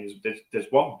nectar. I mean, there's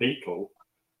one beetle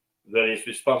that is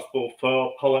responsible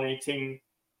for pollinating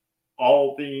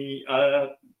all the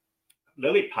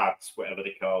lily pads, whatever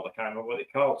they call. I can't remember what they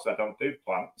call because I don't do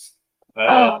plants.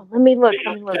 Let me look.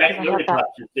 Lily pads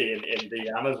you see in the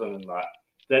Amazon and that.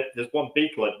 There's one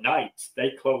beetle at night.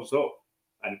 They close up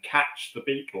and catch the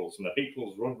beetles, and the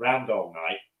beetles run around all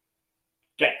night,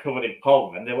 get covered in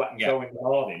pollen, and they let them go in the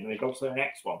morning, and they go to the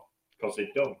next one because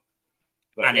they're done.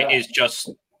 But and it is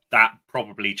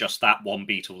probably just that one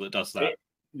beetle that does that.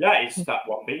 It's that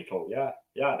one beetle. I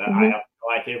have no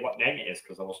idea what name it is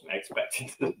because I wasn't expecting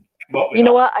to come up with You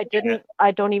know what?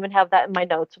 I don't even have that in my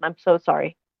notes, and I'm so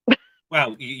sorry.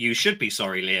 Well, you should be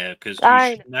sorry, Leah, because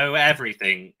you should know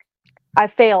everything. I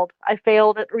failed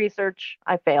at research.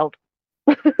 I failed.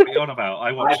 What are you on about?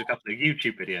 I watched a couple of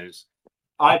YouTube videos.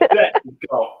 I bet you've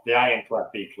got the ironclad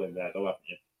beetle in there, though, haven't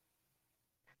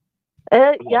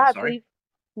you? I believe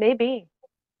maybe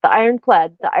the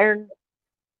ironclad, the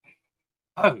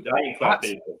ironclad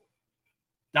beetle.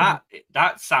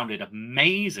 That sounded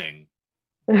amazing.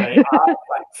 They are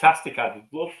fantastic. I'd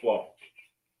love one.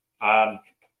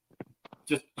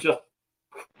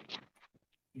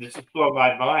 This has blown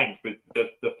my mind with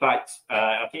the fact.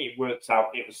 I think it works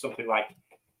out. It was something like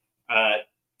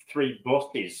 3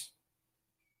 buses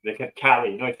they could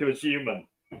carry. If it was human,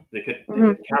 they could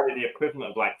carry the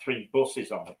equivalent of like 3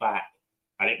 buses on the back,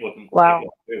 and it wouldn't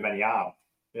do many harm.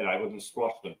 It wouldn't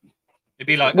squash them. It'd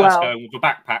be like us going with a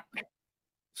backpack,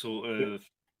 sort of.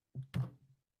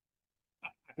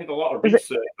 I did a lot of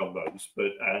research on those,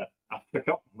 but I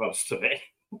forgot most of it.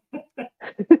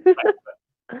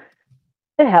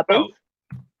 It happens. Well,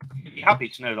 you'd be happy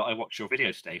to know that I watched your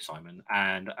video today, Simon,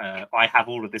 and I have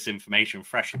all of this information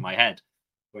fresh in my head.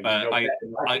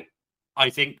 I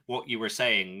think what you were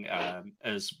saying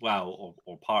as well,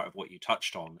 or part of what you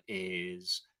touched on,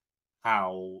 is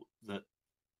how that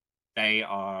they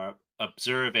are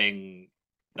observing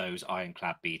those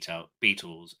ironclad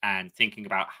beetles and thinking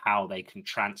about how they can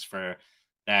transfer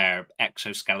their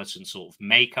exoskeleton sort of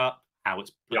makeup, how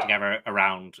it's put together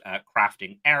around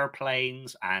crafting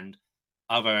airplanes and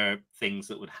other things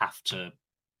that would have to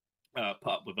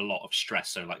put up with a lot of stress.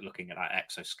 So, like looking at that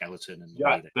exoskeleton and the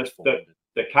way that it's formed.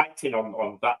 The kiting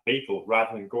on that beetle,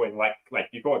 rather than going like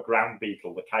you go a ground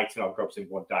beetle, the kiting goes in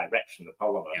one direction, the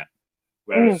polymer. Yeah.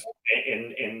 Whereas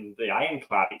in the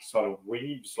ironclad, it sort of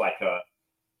weaves like a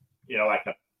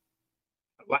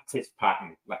lattice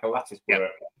pattern, like a lattice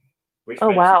work. Which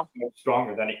makes it so strong,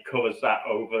 and then it covers that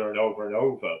over and over and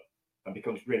over and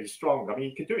becomes really strong. I mean,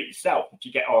 you can do it yourself if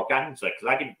you get organza, because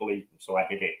I didn't believe them, so I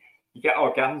did it. You get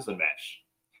organza mesh,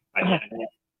 and you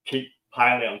keep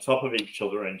piling it on top of each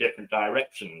other in different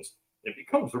directions. It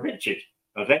becomes rigid.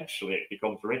 Eventually, it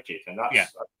becomes rigid, and that's, I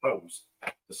suppose,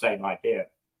 the same idea.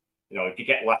 If you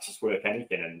get lattice work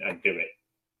anything and do it.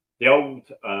 The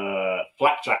old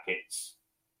flak jackets,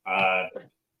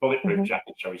 bulletproof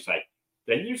jackets, shall we say,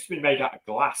 they used to be made out of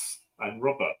glass and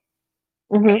rubber.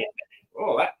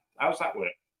 How's that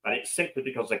work? And it's simply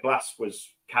because the glass was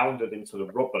calendared into the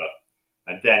rubber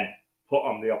and then put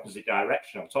on the opposite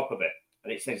direction on top of it.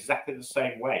 And it's exactly the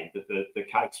same way that the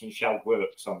chitin shell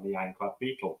works on the ironclad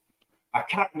beetle. I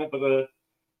can't remember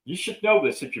you should know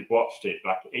this if you've watched it,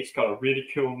 but it's got a really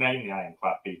cool name, the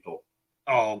ironclad beetle.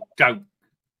 Oh, don't.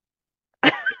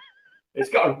 It's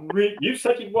got you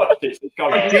said you watched it. So it's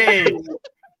got a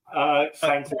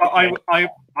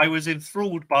I was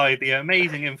enthralled by the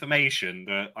amazing information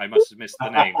that I must have missed the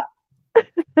name.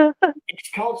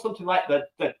 It's called something like the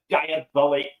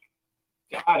diabolic.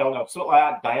 I don't know, something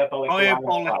like that.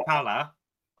 Diabolicala.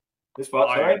 This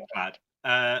what? Sorry.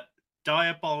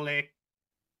 Diabolicala,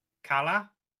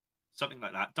 something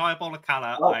like that.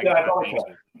 Diabolicala.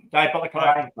 Diabolical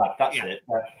ironclad. That's it.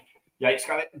 It's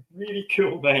got a really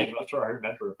cool name. That's what I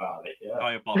remember about it.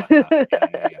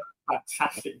 Diabolicala.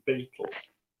 Fantastic beetle.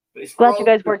 Glad you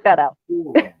guys worked that out.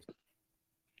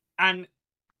 And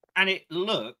it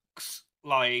looks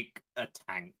like a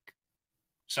tank.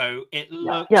 So it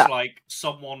looks like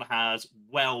someone has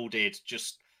welded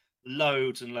just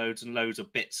loads and loads and loads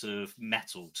of bits of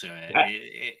metal to it.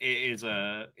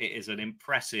 It is an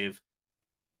impressive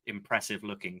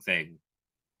looking thing.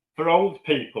 For old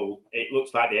people, it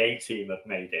looks like the A-Team have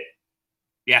made it.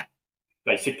 Yeah.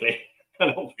 Basically.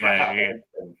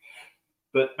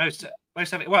 But most of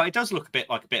it, well, it does look a bit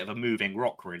like a bit of a moving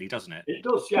rock, really, doesn't it? It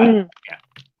does, yeah.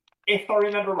 If I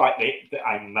remember rightly,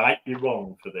 I might be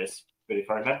wrong for this, but if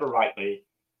I remember rightly,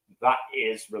 that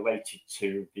is related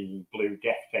to the blue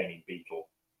death caning beetle.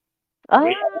 Oh,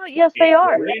 yes, they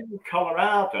are. In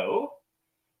Colorado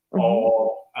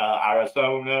or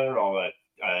Arizona or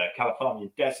California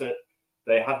desert,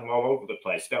 they have them all over the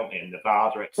place, don't they? In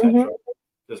Nevada, etc.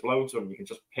 There's loads of them. You can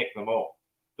just pick them up.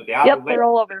 But they are they're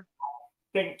all over.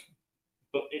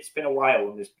 But it's been a while,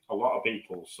 and there's a lot of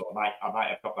beetles, so I might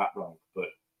have got that wrong. But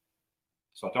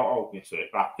so don't hold me to it.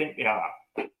 But I think they are.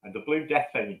 And the blue death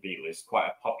feigning beetle is quite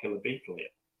a popular beetle here.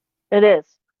 It is.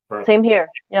 Same here.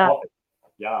 Yeah.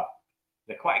 Yeah.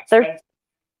 They're quite expensive.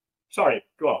 Sorry,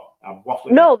 go on. I'm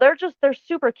waffling. No, they're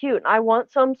super cute. I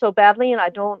want some so badly, and I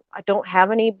don't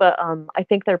have any, but I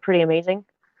think they're pretty amazing.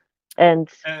 And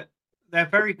they're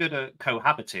very good at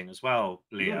cohabiting as well,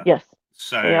 Leah. Yes.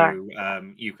 So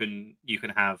you can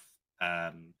have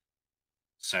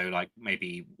so like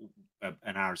maybe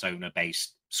an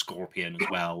Arizona-based scorpion as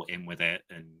well in with it,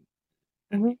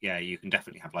 and yeah, you can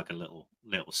definitely have like a little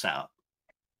setup.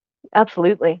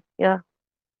 Absolutely, yeah.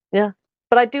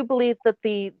 But I do believe that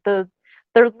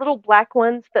they're little black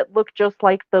ones that look just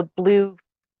like the blue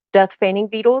death feigning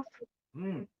beetles.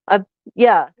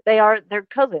 Yeah, they're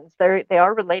cousins. They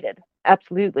are related.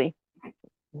 Absolutely.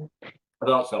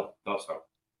 Thought so.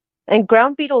 And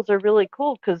ground beetles are really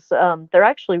cool because they're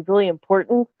actually really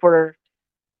important for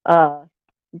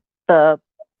the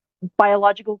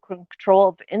biological control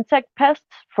of insect pests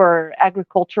for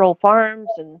agricultural farms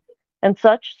and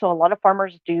such. So a lot of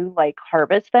farmers do like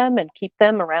harvest them and keep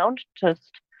them around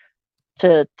just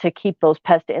to keep those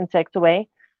pest insects away.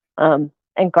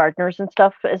 And gardeners and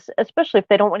stuff, especially if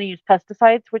they don't want to use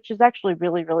pesticides, which is actually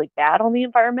really, really bad on the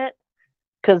environment.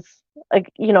 Because,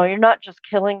 like, you're not just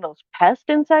killing those pest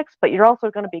insects, but you're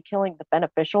also going to be killing the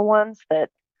beneficial ones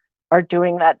that are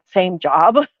doing that same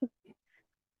job.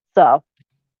 So,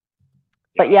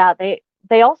 but yeah,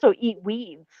 they also eat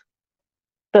weeds,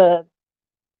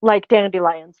 like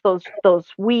dandelions, those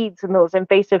weeds and those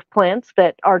invasive plants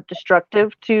that are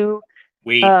destructive to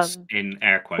weeds in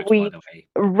air quotes, by the way.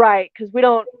 Right, because we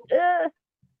don't.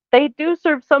 They do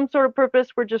serve some sort of purpose.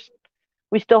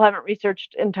 We still haven't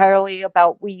researched entirely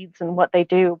about weeds and what they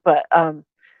do, but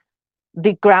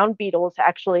the ground beetles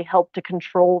actually help to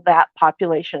control that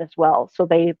population as well. So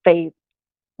they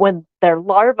when their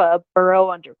larvae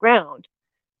burrow underground,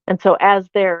 and so as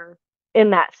they're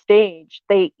in that stage,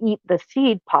 they eat the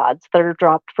seed pods that are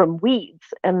dropped from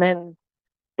weeds, and then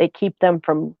they keep them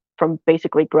from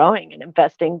basically growing and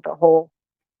infesting the whole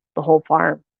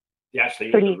farm. Yeah, actually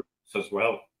eat the roots as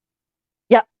well.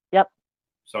 Yep.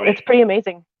 So it's pretty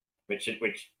amazing. Which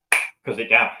because it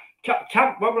down.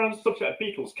 When we're on the subject of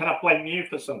beetles, can I blame you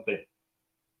for something?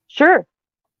 Sure.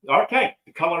 Okay,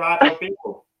 the Colorado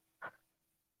beetle.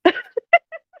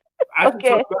 As we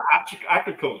talk about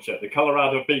agriculture, the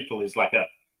Colorado beetle is like a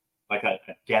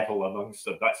devil amongst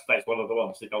them. That's one of the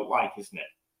ones they don't like, isn't it?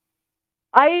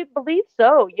 I believe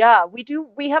so. Yeah, we do.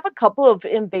 We have a couple of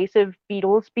invasive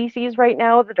beetle species right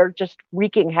now that are just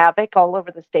wreaking havoc all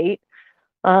over the state.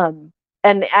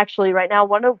 And actually, right now,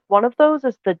 one of those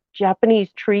is the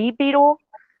Japanese tree beetle,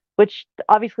 which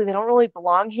obviously they don't really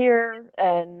belong here,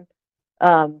 and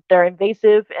they're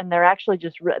invasive, and they're actually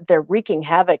they're wreaking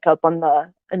havoc up in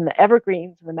the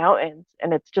evergreens in the mountains,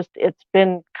 and it's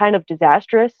been kind of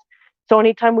disastrous. So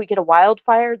anytime we get a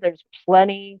wildfire, there's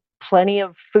plenty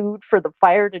of food for the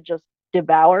fire to just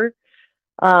devour.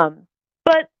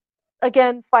 But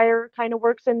again, fire kind of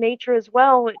works in nature as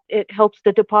well. It helps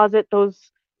to deposit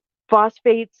those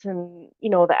phosphates and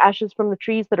the ashes from the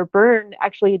trees that are burned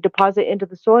actually deposit into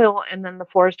the soil, and then the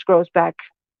forest grows back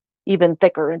even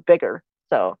thicker and bigger.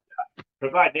 So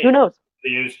provided who knows? The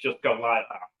use just gone like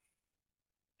that.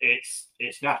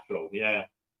 It's natural, yeah.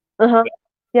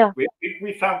 Yeah.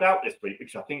 We found out this week,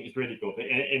 which I think is really good.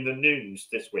 In the news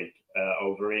this week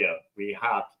over here, we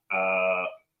had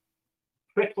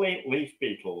prickly leaf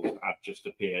beetles have just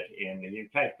appeared in the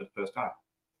UK for the first time.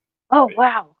 Oh,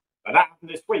 wow. And that happened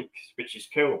this week, which is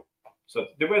cool. So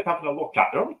they're worth having a look at.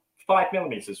 They're only 5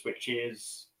 millimeters, which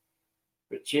is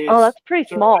oh, that's pretty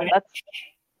small. That's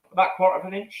about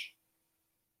 1/4 inch.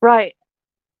 Right.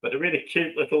 But they're really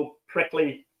cute little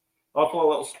prickly, awful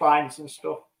little spines and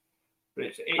stuff. But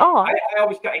I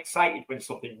always get excited when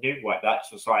something new like that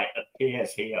just like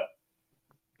appears here.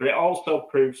 But it also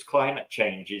proves climate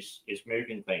change is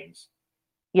moving things.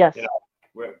 Yes.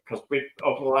 Because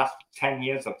over the last 10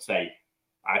 years, I'd say,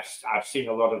 I've seen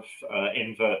a lot of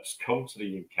inverts come to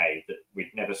the UK that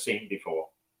we'd never seen before.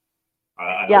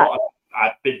 And a lot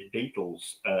of big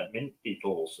beetles, mint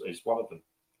beetles is one of them.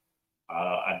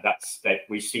 And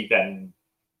we see them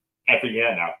every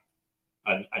year now.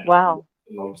 And wow.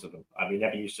 Loads of them. And we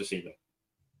never used to see them.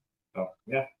 So,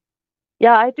 yeah.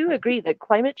 Yeah, I do agree that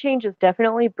climate change is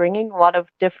definitely bringing a lot of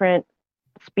different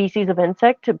species of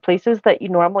insect to places that you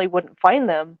normally wouldn't find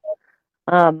them.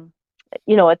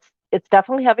 You know, it's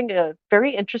definitely having a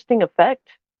very interesting effect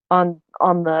on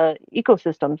the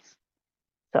ecosystems.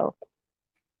 So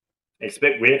it's a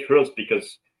bit weird for us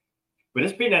because we've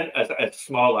just been a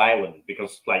small island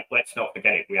because, like, let's not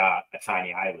forget it, we are a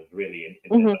tiny island, really,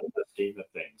 in the scheme of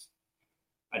things.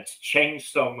 And to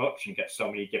change so much and get so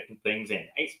many different things in,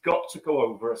 it's got to go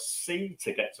over a sea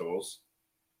to get to us.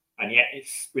 And yet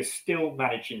we're still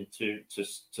managing to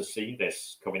see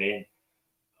this coming in.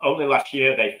 Only last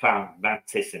year they found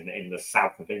mantis in the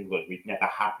south of England. We've never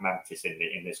had mantis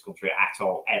in this country at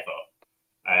all,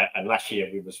 ever. And last year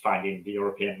we was finding the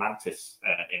European mantis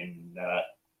in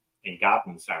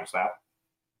gardens down south,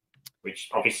 which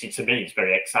obviously to me is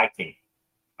very exciting,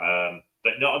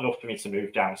 but not enough for me to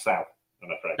move down south,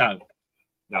 I'm afraid.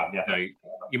 No, never. No,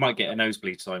 you might get a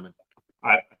nosebleed, Simon.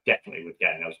 I definitely would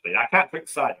get a nosebleed. I can't drink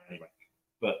cider anyway,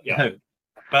 but yeah.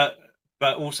 No,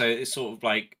 but also it's sort of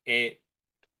like it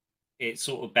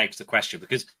sort of begs the question,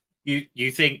 because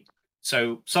you think,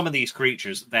 so some of these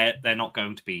creatures, they're not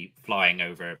going to be flying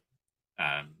over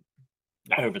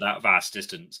over that vast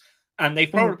distance, and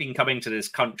they've probably been coming to this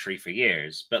country for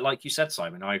years. But like you said,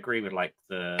 Simon, I agree with like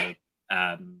the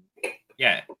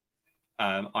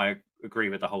I agree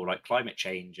with the whole like climate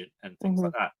change and things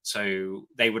like that. So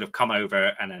they would have come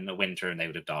over and in the winter and they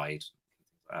would have died.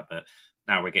 But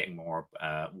now we're getting more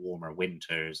warmer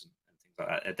winters and things like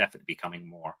that. They're definitely becoming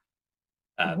more.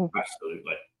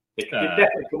 Absolutely. They're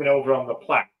definitely coming over on the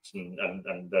plants and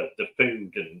the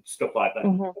food and stuff like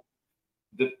that.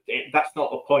 That's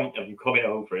not the point of them coming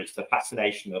over. It's the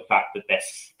fascination of the fact that they're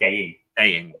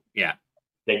staying. Yeah.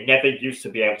 They never used to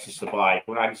be able to survive.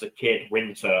 When I was a kid,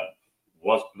 winter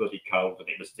was bloody cold and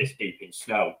it was this deep in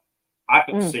snow. I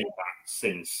haven't seen that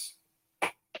since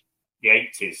the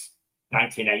 80s,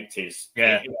 1980s.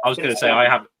 Yeah, I was going to say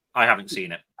I haven't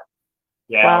seen it.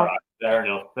 Yeah, wow. All right.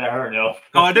 Fair enough.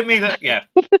 Oh, I didn't mean that. Yeah.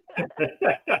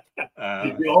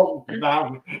 The old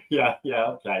man. Yeah,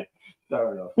 okay.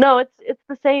 Fair enough. No, it's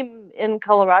the same in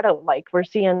Colorado. Like we're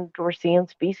seeing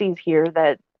species here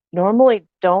that normally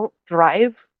don't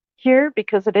thrive here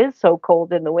because it is so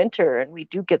cold in the winter and we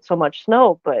do get so much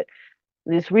snow. But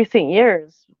these recent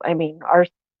years, I mean,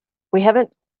 we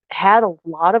haven't had a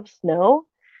lot of snow.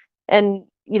 And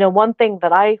you know, one thing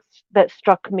that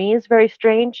struck me as very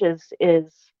strange is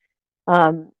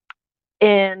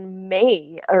in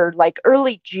May or like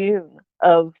early June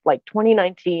of like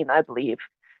 2019, I believe,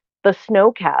 the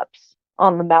snow caps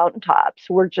on the mountaintops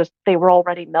they were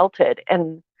already melted,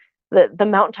 and the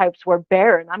mountaintops were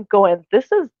bare. And I'm going,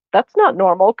 that's not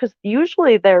normal, because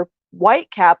usually they're white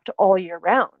capped all year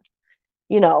round.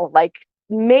 You know, like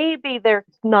maybe they're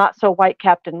not so white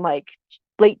capped in like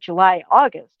late July,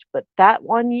 August, but that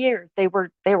one year they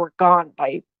were gone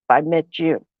by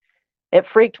mid-June. It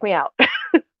freaked me out.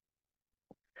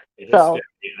 It is scary,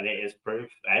 and it is proof.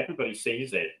 Everybody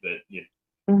sees it, but you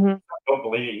don't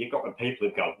believe it. You've got the people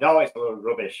who go, "No, it's all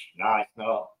rubbish." No, it's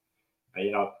not. And,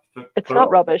 you know, it's not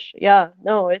rubbish. Yeah,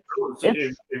 no, it's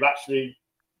we've actually,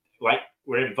 like,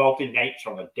 we're involved in nature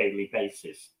on a daily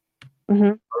basis.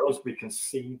 For us, we can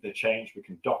see the change. We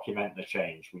can document the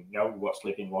change. We know what's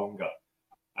living longer,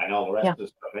 and all the rest of the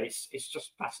stuff. It's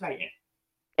just fascinating.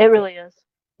 It really is.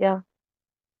 Yeah.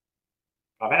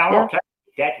 I mean, I'm okay.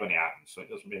 Dead when it happens, so it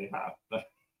doesn't really matter.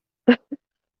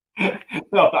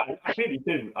 No, but I really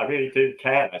do. I really do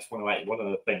care. That's one of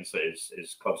the things that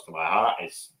is close to my heart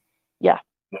is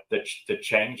the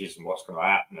changes and what's going to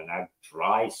happen and how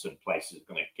dry some places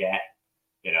are going to get,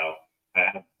 you know, and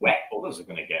how wet others are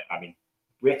going to get. I mean,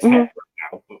 we're temperate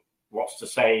now, but what's to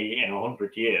say in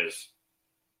 100 years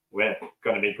we're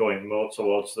going to be going more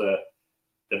towards the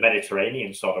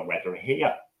Mediterranean sort of weather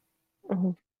here,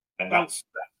 and that's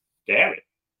scary.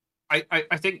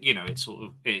 I think, you know, it's sort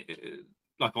of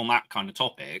like on that kind of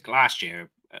topic. Last year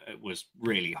it was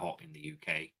really hot in the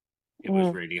UK. It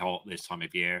was really hot this time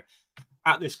of year.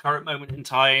 At this current moment in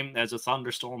time, there's a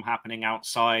thunderstorm happening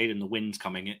outside, and the wind's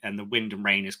coming in, and the wind and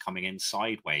rain is coming in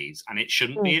sideways, and it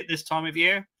shouldn't be at this time of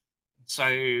year.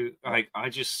 So, like, I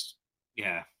just,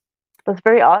 that's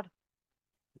very odd.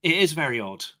 It is very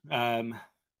odd.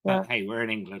 But hey, we're in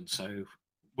England, so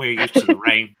we're used to the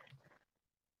rain.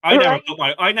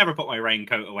 I never put my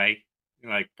raincoat away.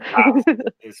 Like,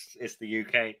 it's the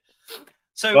UK.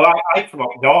 So, well, I'm from up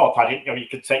north. I didn't know you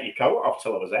could take your coat off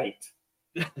till I was 8.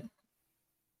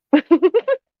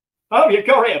 Oh, you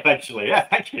got it eventually. Yeah,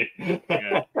 thank you.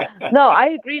 No,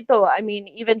 I agree though. I mean,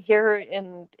 even here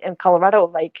in Colorado,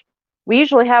 like we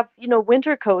usually have, you know,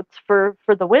 winter coats for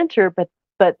the winter,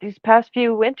 but these past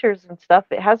few winters and stuff,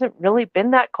 it hasn't really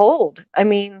been that cold. I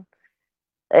mean,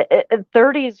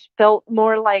 30s felt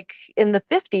more like in the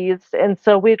 50s, and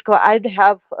so I'd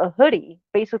have a hoodie,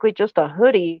 basically just a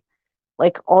hoodie,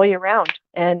 like all year round,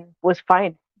 and was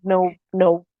fine. No,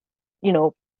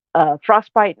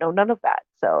 frostbite, no, none of that.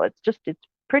 So it's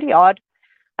pretty odd.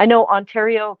 I know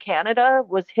Ontario, Canada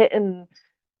was hitting,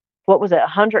 what was it,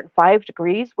 105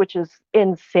 degrees, which is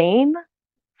insane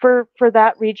for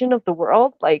that region of the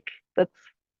world. Like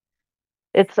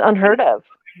it's unheard of.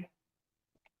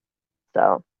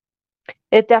 So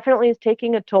it definitely is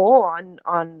taking a toll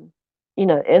on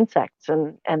insects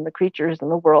and the creatures in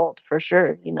the world for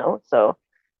sure. So.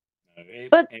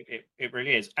 It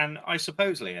really is, and I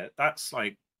suppose, Leah, that's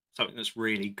like something that's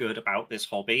really good about this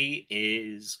hobby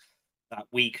is that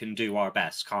we can do our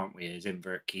best, can't we, as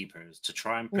invert keepers, to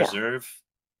try and preserve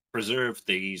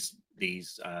these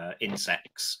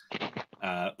insects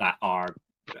that are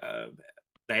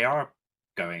they are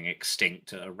going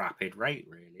extinct at a rapid rate,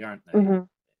 really, aren't they? Mm-hmm.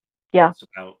 Yeah, it's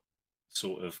about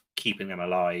sort of keeping them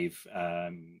alive,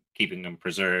 keeping them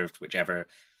preserved, whichever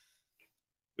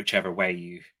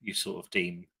way you sort of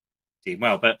deem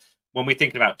well. But when we're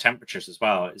thinking about temperatures as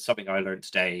well, it's something I learned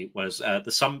today was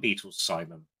the sun beetles,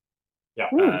 Simon.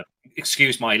 Yeah.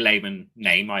 Excuse my layman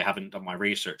name. I haven't done my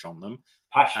research on them.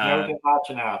 Pashnoda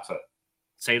marginata.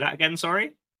 Say that again,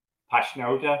 sorry?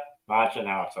 Pashnoda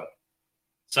marginata.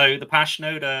 So the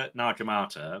Pashnoda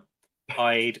marginata,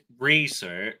 I'd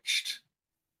researched.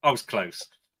 I was close.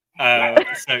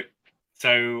 So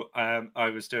I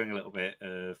was doing a little bit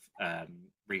of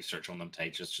research on them today,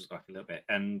 just like a little bit,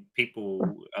 and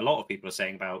a lot of people are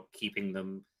saying about keeping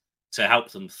them to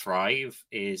help them thrive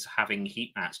is having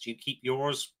heat mats. Do you keep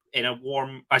yours in a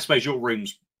warm? I suppose your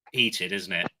room's heated,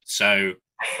 isn't it? So,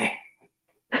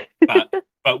 but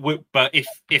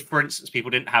if for instance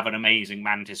people didn't have an amazing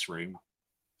mantis room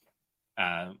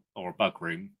or a bug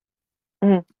room,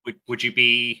 would you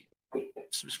be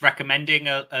recommending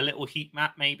a little heat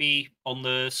mat maybe on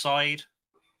the side?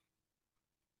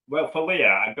 Well, for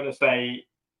Leah, I'm going to say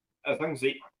as long as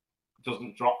it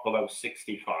doesn't drop below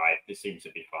 65, they seem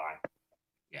to be fine.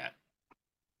 Yeah.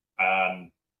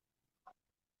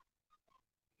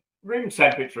 Room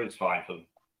temperature is fine for them.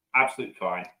 Absolutely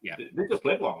fine. Yeah. They just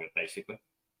live longer, basically.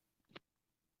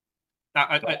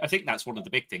 I think that's one of the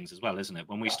big things as well, isn't it?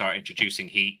 When we start introducing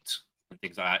heat and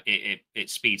things like that, it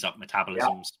speeds up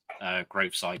metabolisms,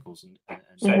 growth cycles, and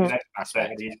so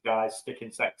aspects. These guys, stick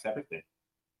insects, everything.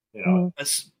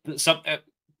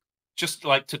 Just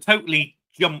like to totally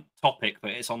jump topic,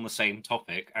 but it's on the same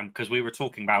topic, and because we were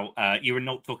talking about, you were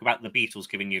not talking about the beetles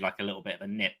giving you like a little bit of a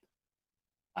nip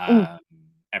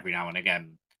every now and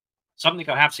again. Something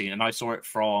I have seen, and I saw it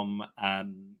from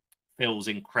Phil's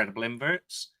Incredible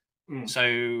Inverts.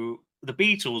 So the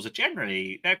beetles are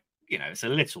generally, it's a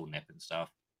little nip and stuff,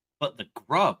 but the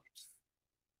grubs,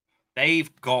 they've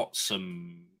got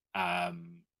some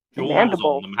jaws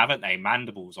on them, haven't they?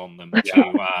 Mandibles on them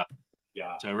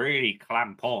to really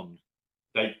clamp on.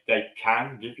 They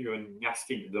can give you a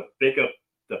nasty. The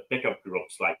bigger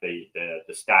grubs like the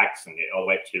stags and all the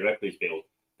way to Hercules beetles,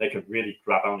 they can really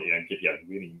grab onto you and give you a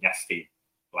really nasty,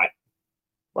 like,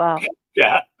 wow,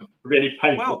 really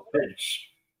painful pinch.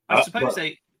 I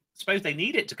suppose they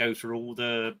need it to go through all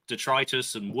the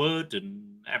detritus and wood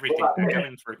and everything they're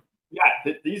going through.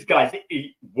 Yeah, these guys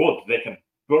eat wood. They can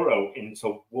burrow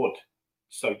into wood.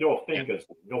 So your fingers,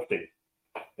 nothing.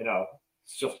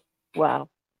 It's just wow.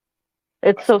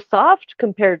 It's so soft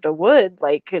compared to wood.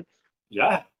 Like it's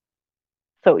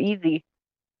so easy.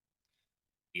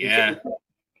 Yeah,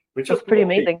 which is pretty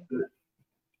amazing.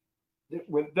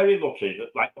 We're very lucky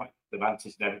that like the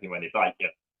mantis and everything, when they bite you,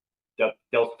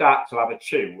 they'll start to have a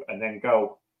chew and then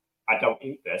go, I don't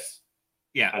eat this.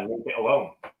 Yeah. And leave it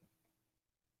alone.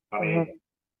 I mean,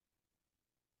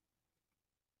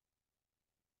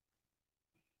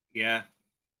 yeah.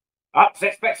 I was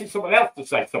expecting someone else to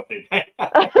say something.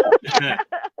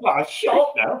 Well, I'm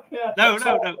shocked now. Yeah, no.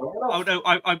 Oh no,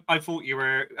 I thought you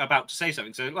were about to say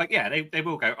something. So like, they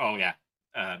will go, oh yeah,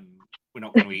 we're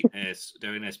not going to eat this,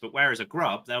 doing this. But whereas a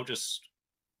grub, they'll just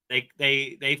they've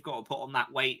got to put on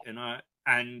that weight,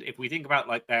 and if we think about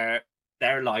like their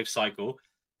life cycle,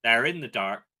 they're in the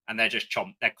dark and they're just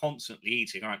they're constantly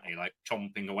eating, aren't they? Like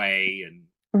chomping away and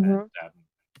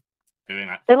doing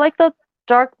that. They like the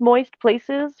dark, moist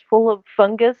places full of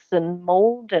fungus and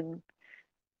mold and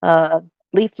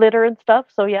leaf litter and stuff.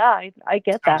 So yeah, I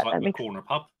get Sounds that. Like that the makes corner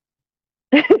pub,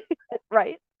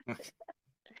 right?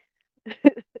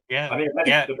 Yeah. I mean, the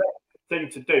best thing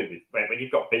to do when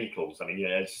you've got beetles, I mean,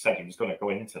 as I said, I'm just going to go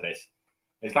into this.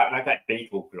 It's like when I get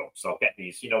beetle grubs, I'll get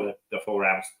these, the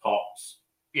 4-ounce pots,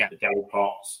 the jelly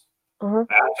pots. I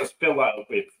just fill that up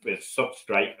with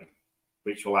substrate,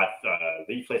 which will have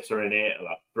leaf litter in it, will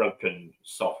have broken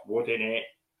soft wood in it,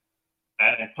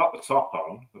 and then pop the top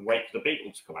on and wait for the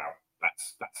beetle to come out.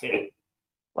 That's it.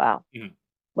 Wow. Mm.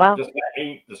 Wow. Just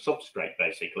eat the substrate,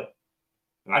 basically.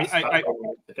 And that's all we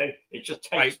need to do. It just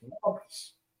takes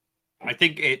months. I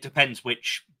think it depends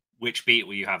which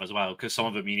beetle you have as well, because some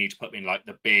of them you need to put them in like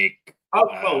the big.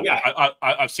 Yeah.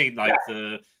 I've seen like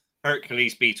the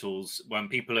Hercules beetles. When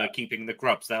people are keeping the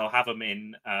grubs, they'll have them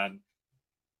in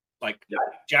like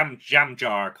jam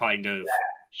jar kind of,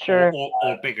 sure,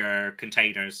 or bigger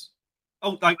containers.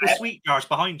 Oh, like the sweet jars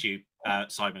behind you,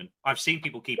 Simon. I've seen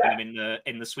people keeping them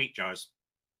in the sweet jars.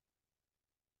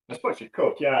 I suppose you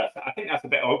could, yeah. I think that's a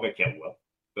bit overkill,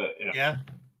 but yeah.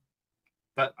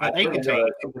 But they can take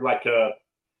something like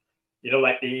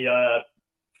like the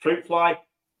fruit fly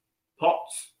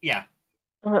pots. Yeah,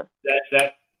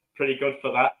 they're pretty good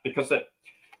for that, because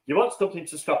you want something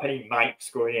to stop any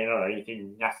mites going in or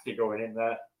anything nasty going in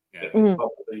there. Yeah.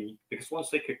 Probably, because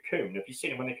once they cocoon, have you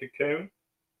seen them when they cocoon?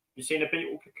 You seen a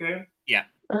beetle cocoon? Yeah.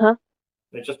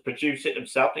 They just produce it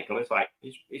themselves.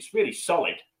 It's really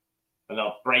solid, and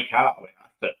they'll break out of it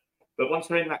after. But once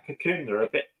they're in that cocoon, they're a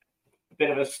bit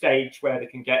of a stage where they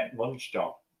can get munched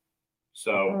on.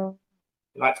 So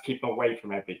you like to keep them away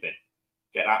from everything.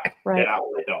 Get that lid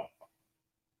on.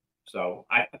 So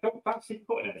I don't fancy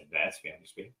putting them in there, to be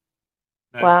honest with you.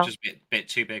 No, wow. Just a bit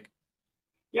too big.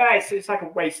 Yeah, it's like a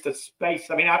waste of space.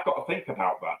 I mean, I've got to think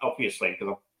about that, obviously,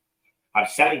 because I'm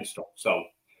selling stuff. So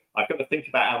I've got to think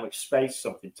about how much space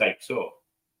something takes up.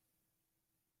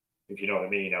 If you know what I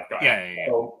mean. I've got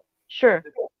So sure.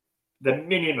 The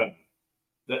minimum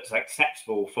that's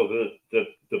acceptable for the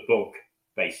bug,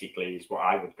 basically, is what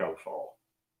I would go for.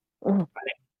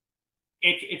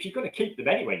 If you're going to keep them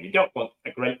anyway, you don't want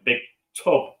a great big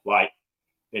tub, like,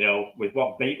 with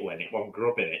one beetle in it, one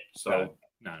grub in it. So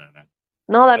no.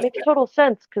 No, that makes total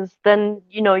sense, because then,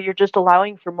 you're just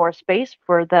allowing for more space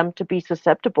for them to be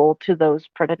susceptible to those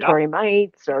predatory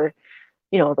mites or,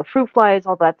 the fruit flies,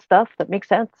 all that stuff. That makes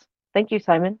sense. Thank you,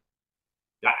 Simon.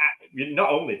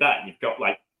 Not only that, you've got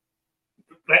like,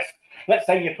 let's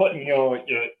say you're putting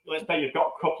let's say you've got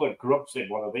a couple of grubs in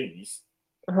one of these,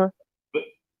 but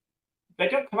they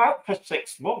don't come out for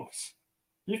 6 months.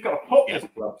 You've got to put this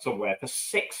grub somewhere for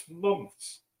 6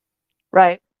 months.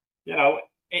 Right.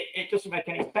 It doesn't make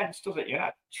any sense, does it? You're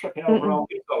not tripping over all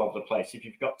over the place if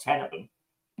you've got 10 of them.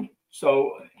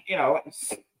 So,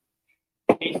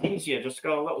 it's easier just to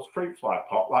go a little fruit fly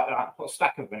pot like that, put a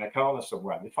stack of them in a corner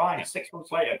somewhere. And they're fine. Yeah. 6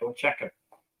 months later, go and check them.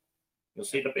 You'll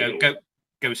see the beetle.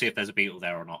 Go see if there's a beetle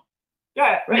there or not.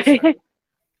 Yeah. Right.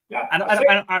 Yeah.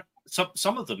 And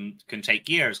some of them can take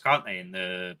years, can't they, in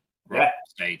the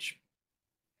stage?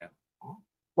 Yeah.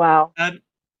 Wow.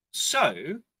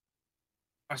 So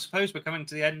I suppose we're coming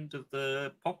to the end of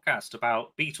the podcast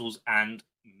about beetles and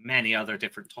many other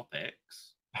different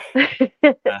topics. It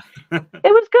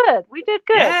was good. We did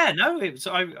good. Yeah, no, it was.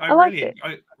 I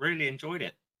really enjoyed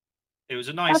it. It was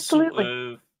a nice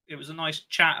it was a nice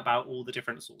chat about all the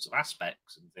different sorts of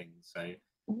aspects and things. So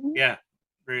yeah,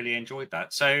 really enjoyed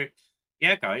that. So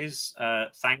yeah, guys,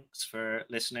 thanks for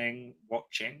listening,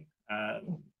 watching.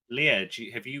 Leah,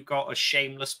 have you got a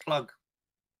shameless plug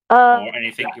or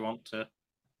anything you want to?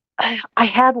 I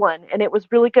had one, and it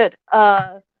was really good.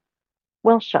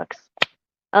 Well, shucks.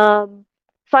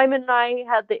 Simon and I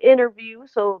had the interview,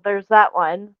 so there's that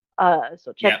one.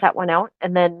 So check that one out,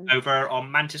 and then over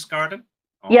on Mantis Garden.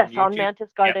 Yes, on Mantis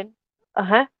Garden.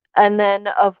 Yep. And then,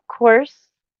 of course,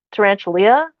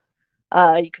 Tarantula.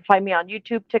 You can find me on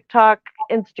YouTube, TikTok,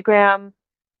 Instagram.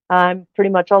 I'm pretty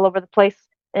much all over the place.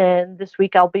 And this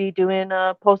week I'll be doing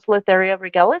Poecilotheria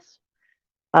regalis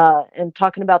and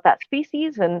talking about that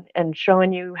species and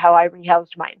showing you how I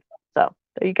rehoused mine. So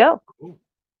there you go. Cool.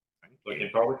 Looking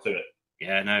forward to it.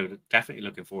 Yeah, no, definitely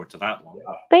looking forward to that one.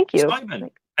 Yeah. Thank you.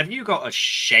 Simon, have you got a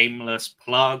shameless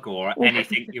plug or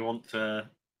anything you want to...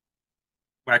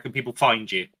 Where can people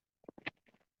find you?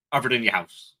 Other than your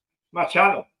house. My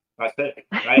channel. That's it.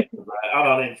 Right? I'm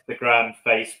on Instagram,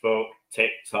 Facebook,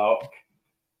 TikTok,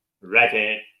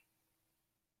 Reddit,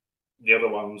 the other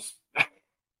ones.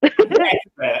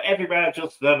 everywhere,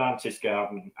 just the Mantis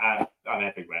Garden and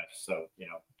everywhere. So,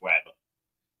 wherever.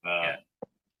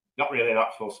 Not really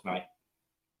that fussed, mate.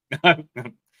 I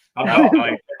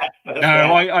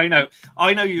know.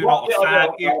 I know you're not a fan.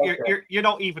 You're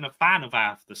not even a fan of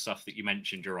half the stuff that you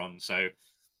mentioned you're on. So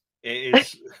it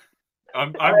is.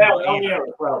 I'm on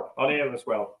here as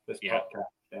well. This podcast.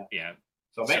 Yeah.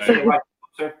 So make sure you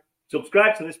like,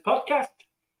 subscribe to this podcast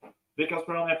because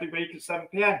we're on every week at 7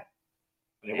 p.m.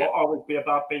 And it won't always be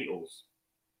about beetles.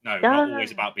 No, not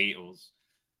always about beetles.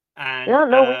 And yeah,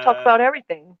 no, we talk about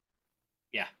everything.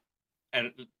 Yeah,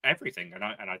 and everything, and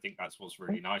I think that's what's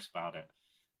really nice about it.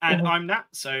 And I'm Nat,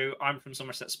 so I'm from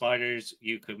Somerset Spiders.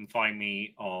 You can find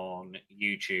me on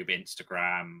YouTube,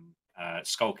 Instagram,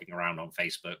 skulking around on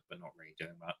Facebook, but not really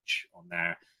doing much on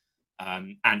there.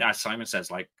 And as Simon says,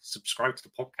 like, subscribe to the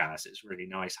podcast. It's really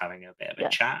nice having a bit of a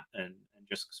chat and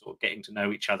just sort of getting to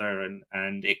know each other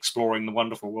and exploring the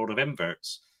wonderful world of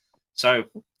inverts. So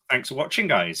thanks for watching,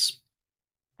 guys.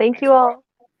 Thank you all.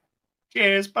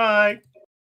 Cheers. Bye.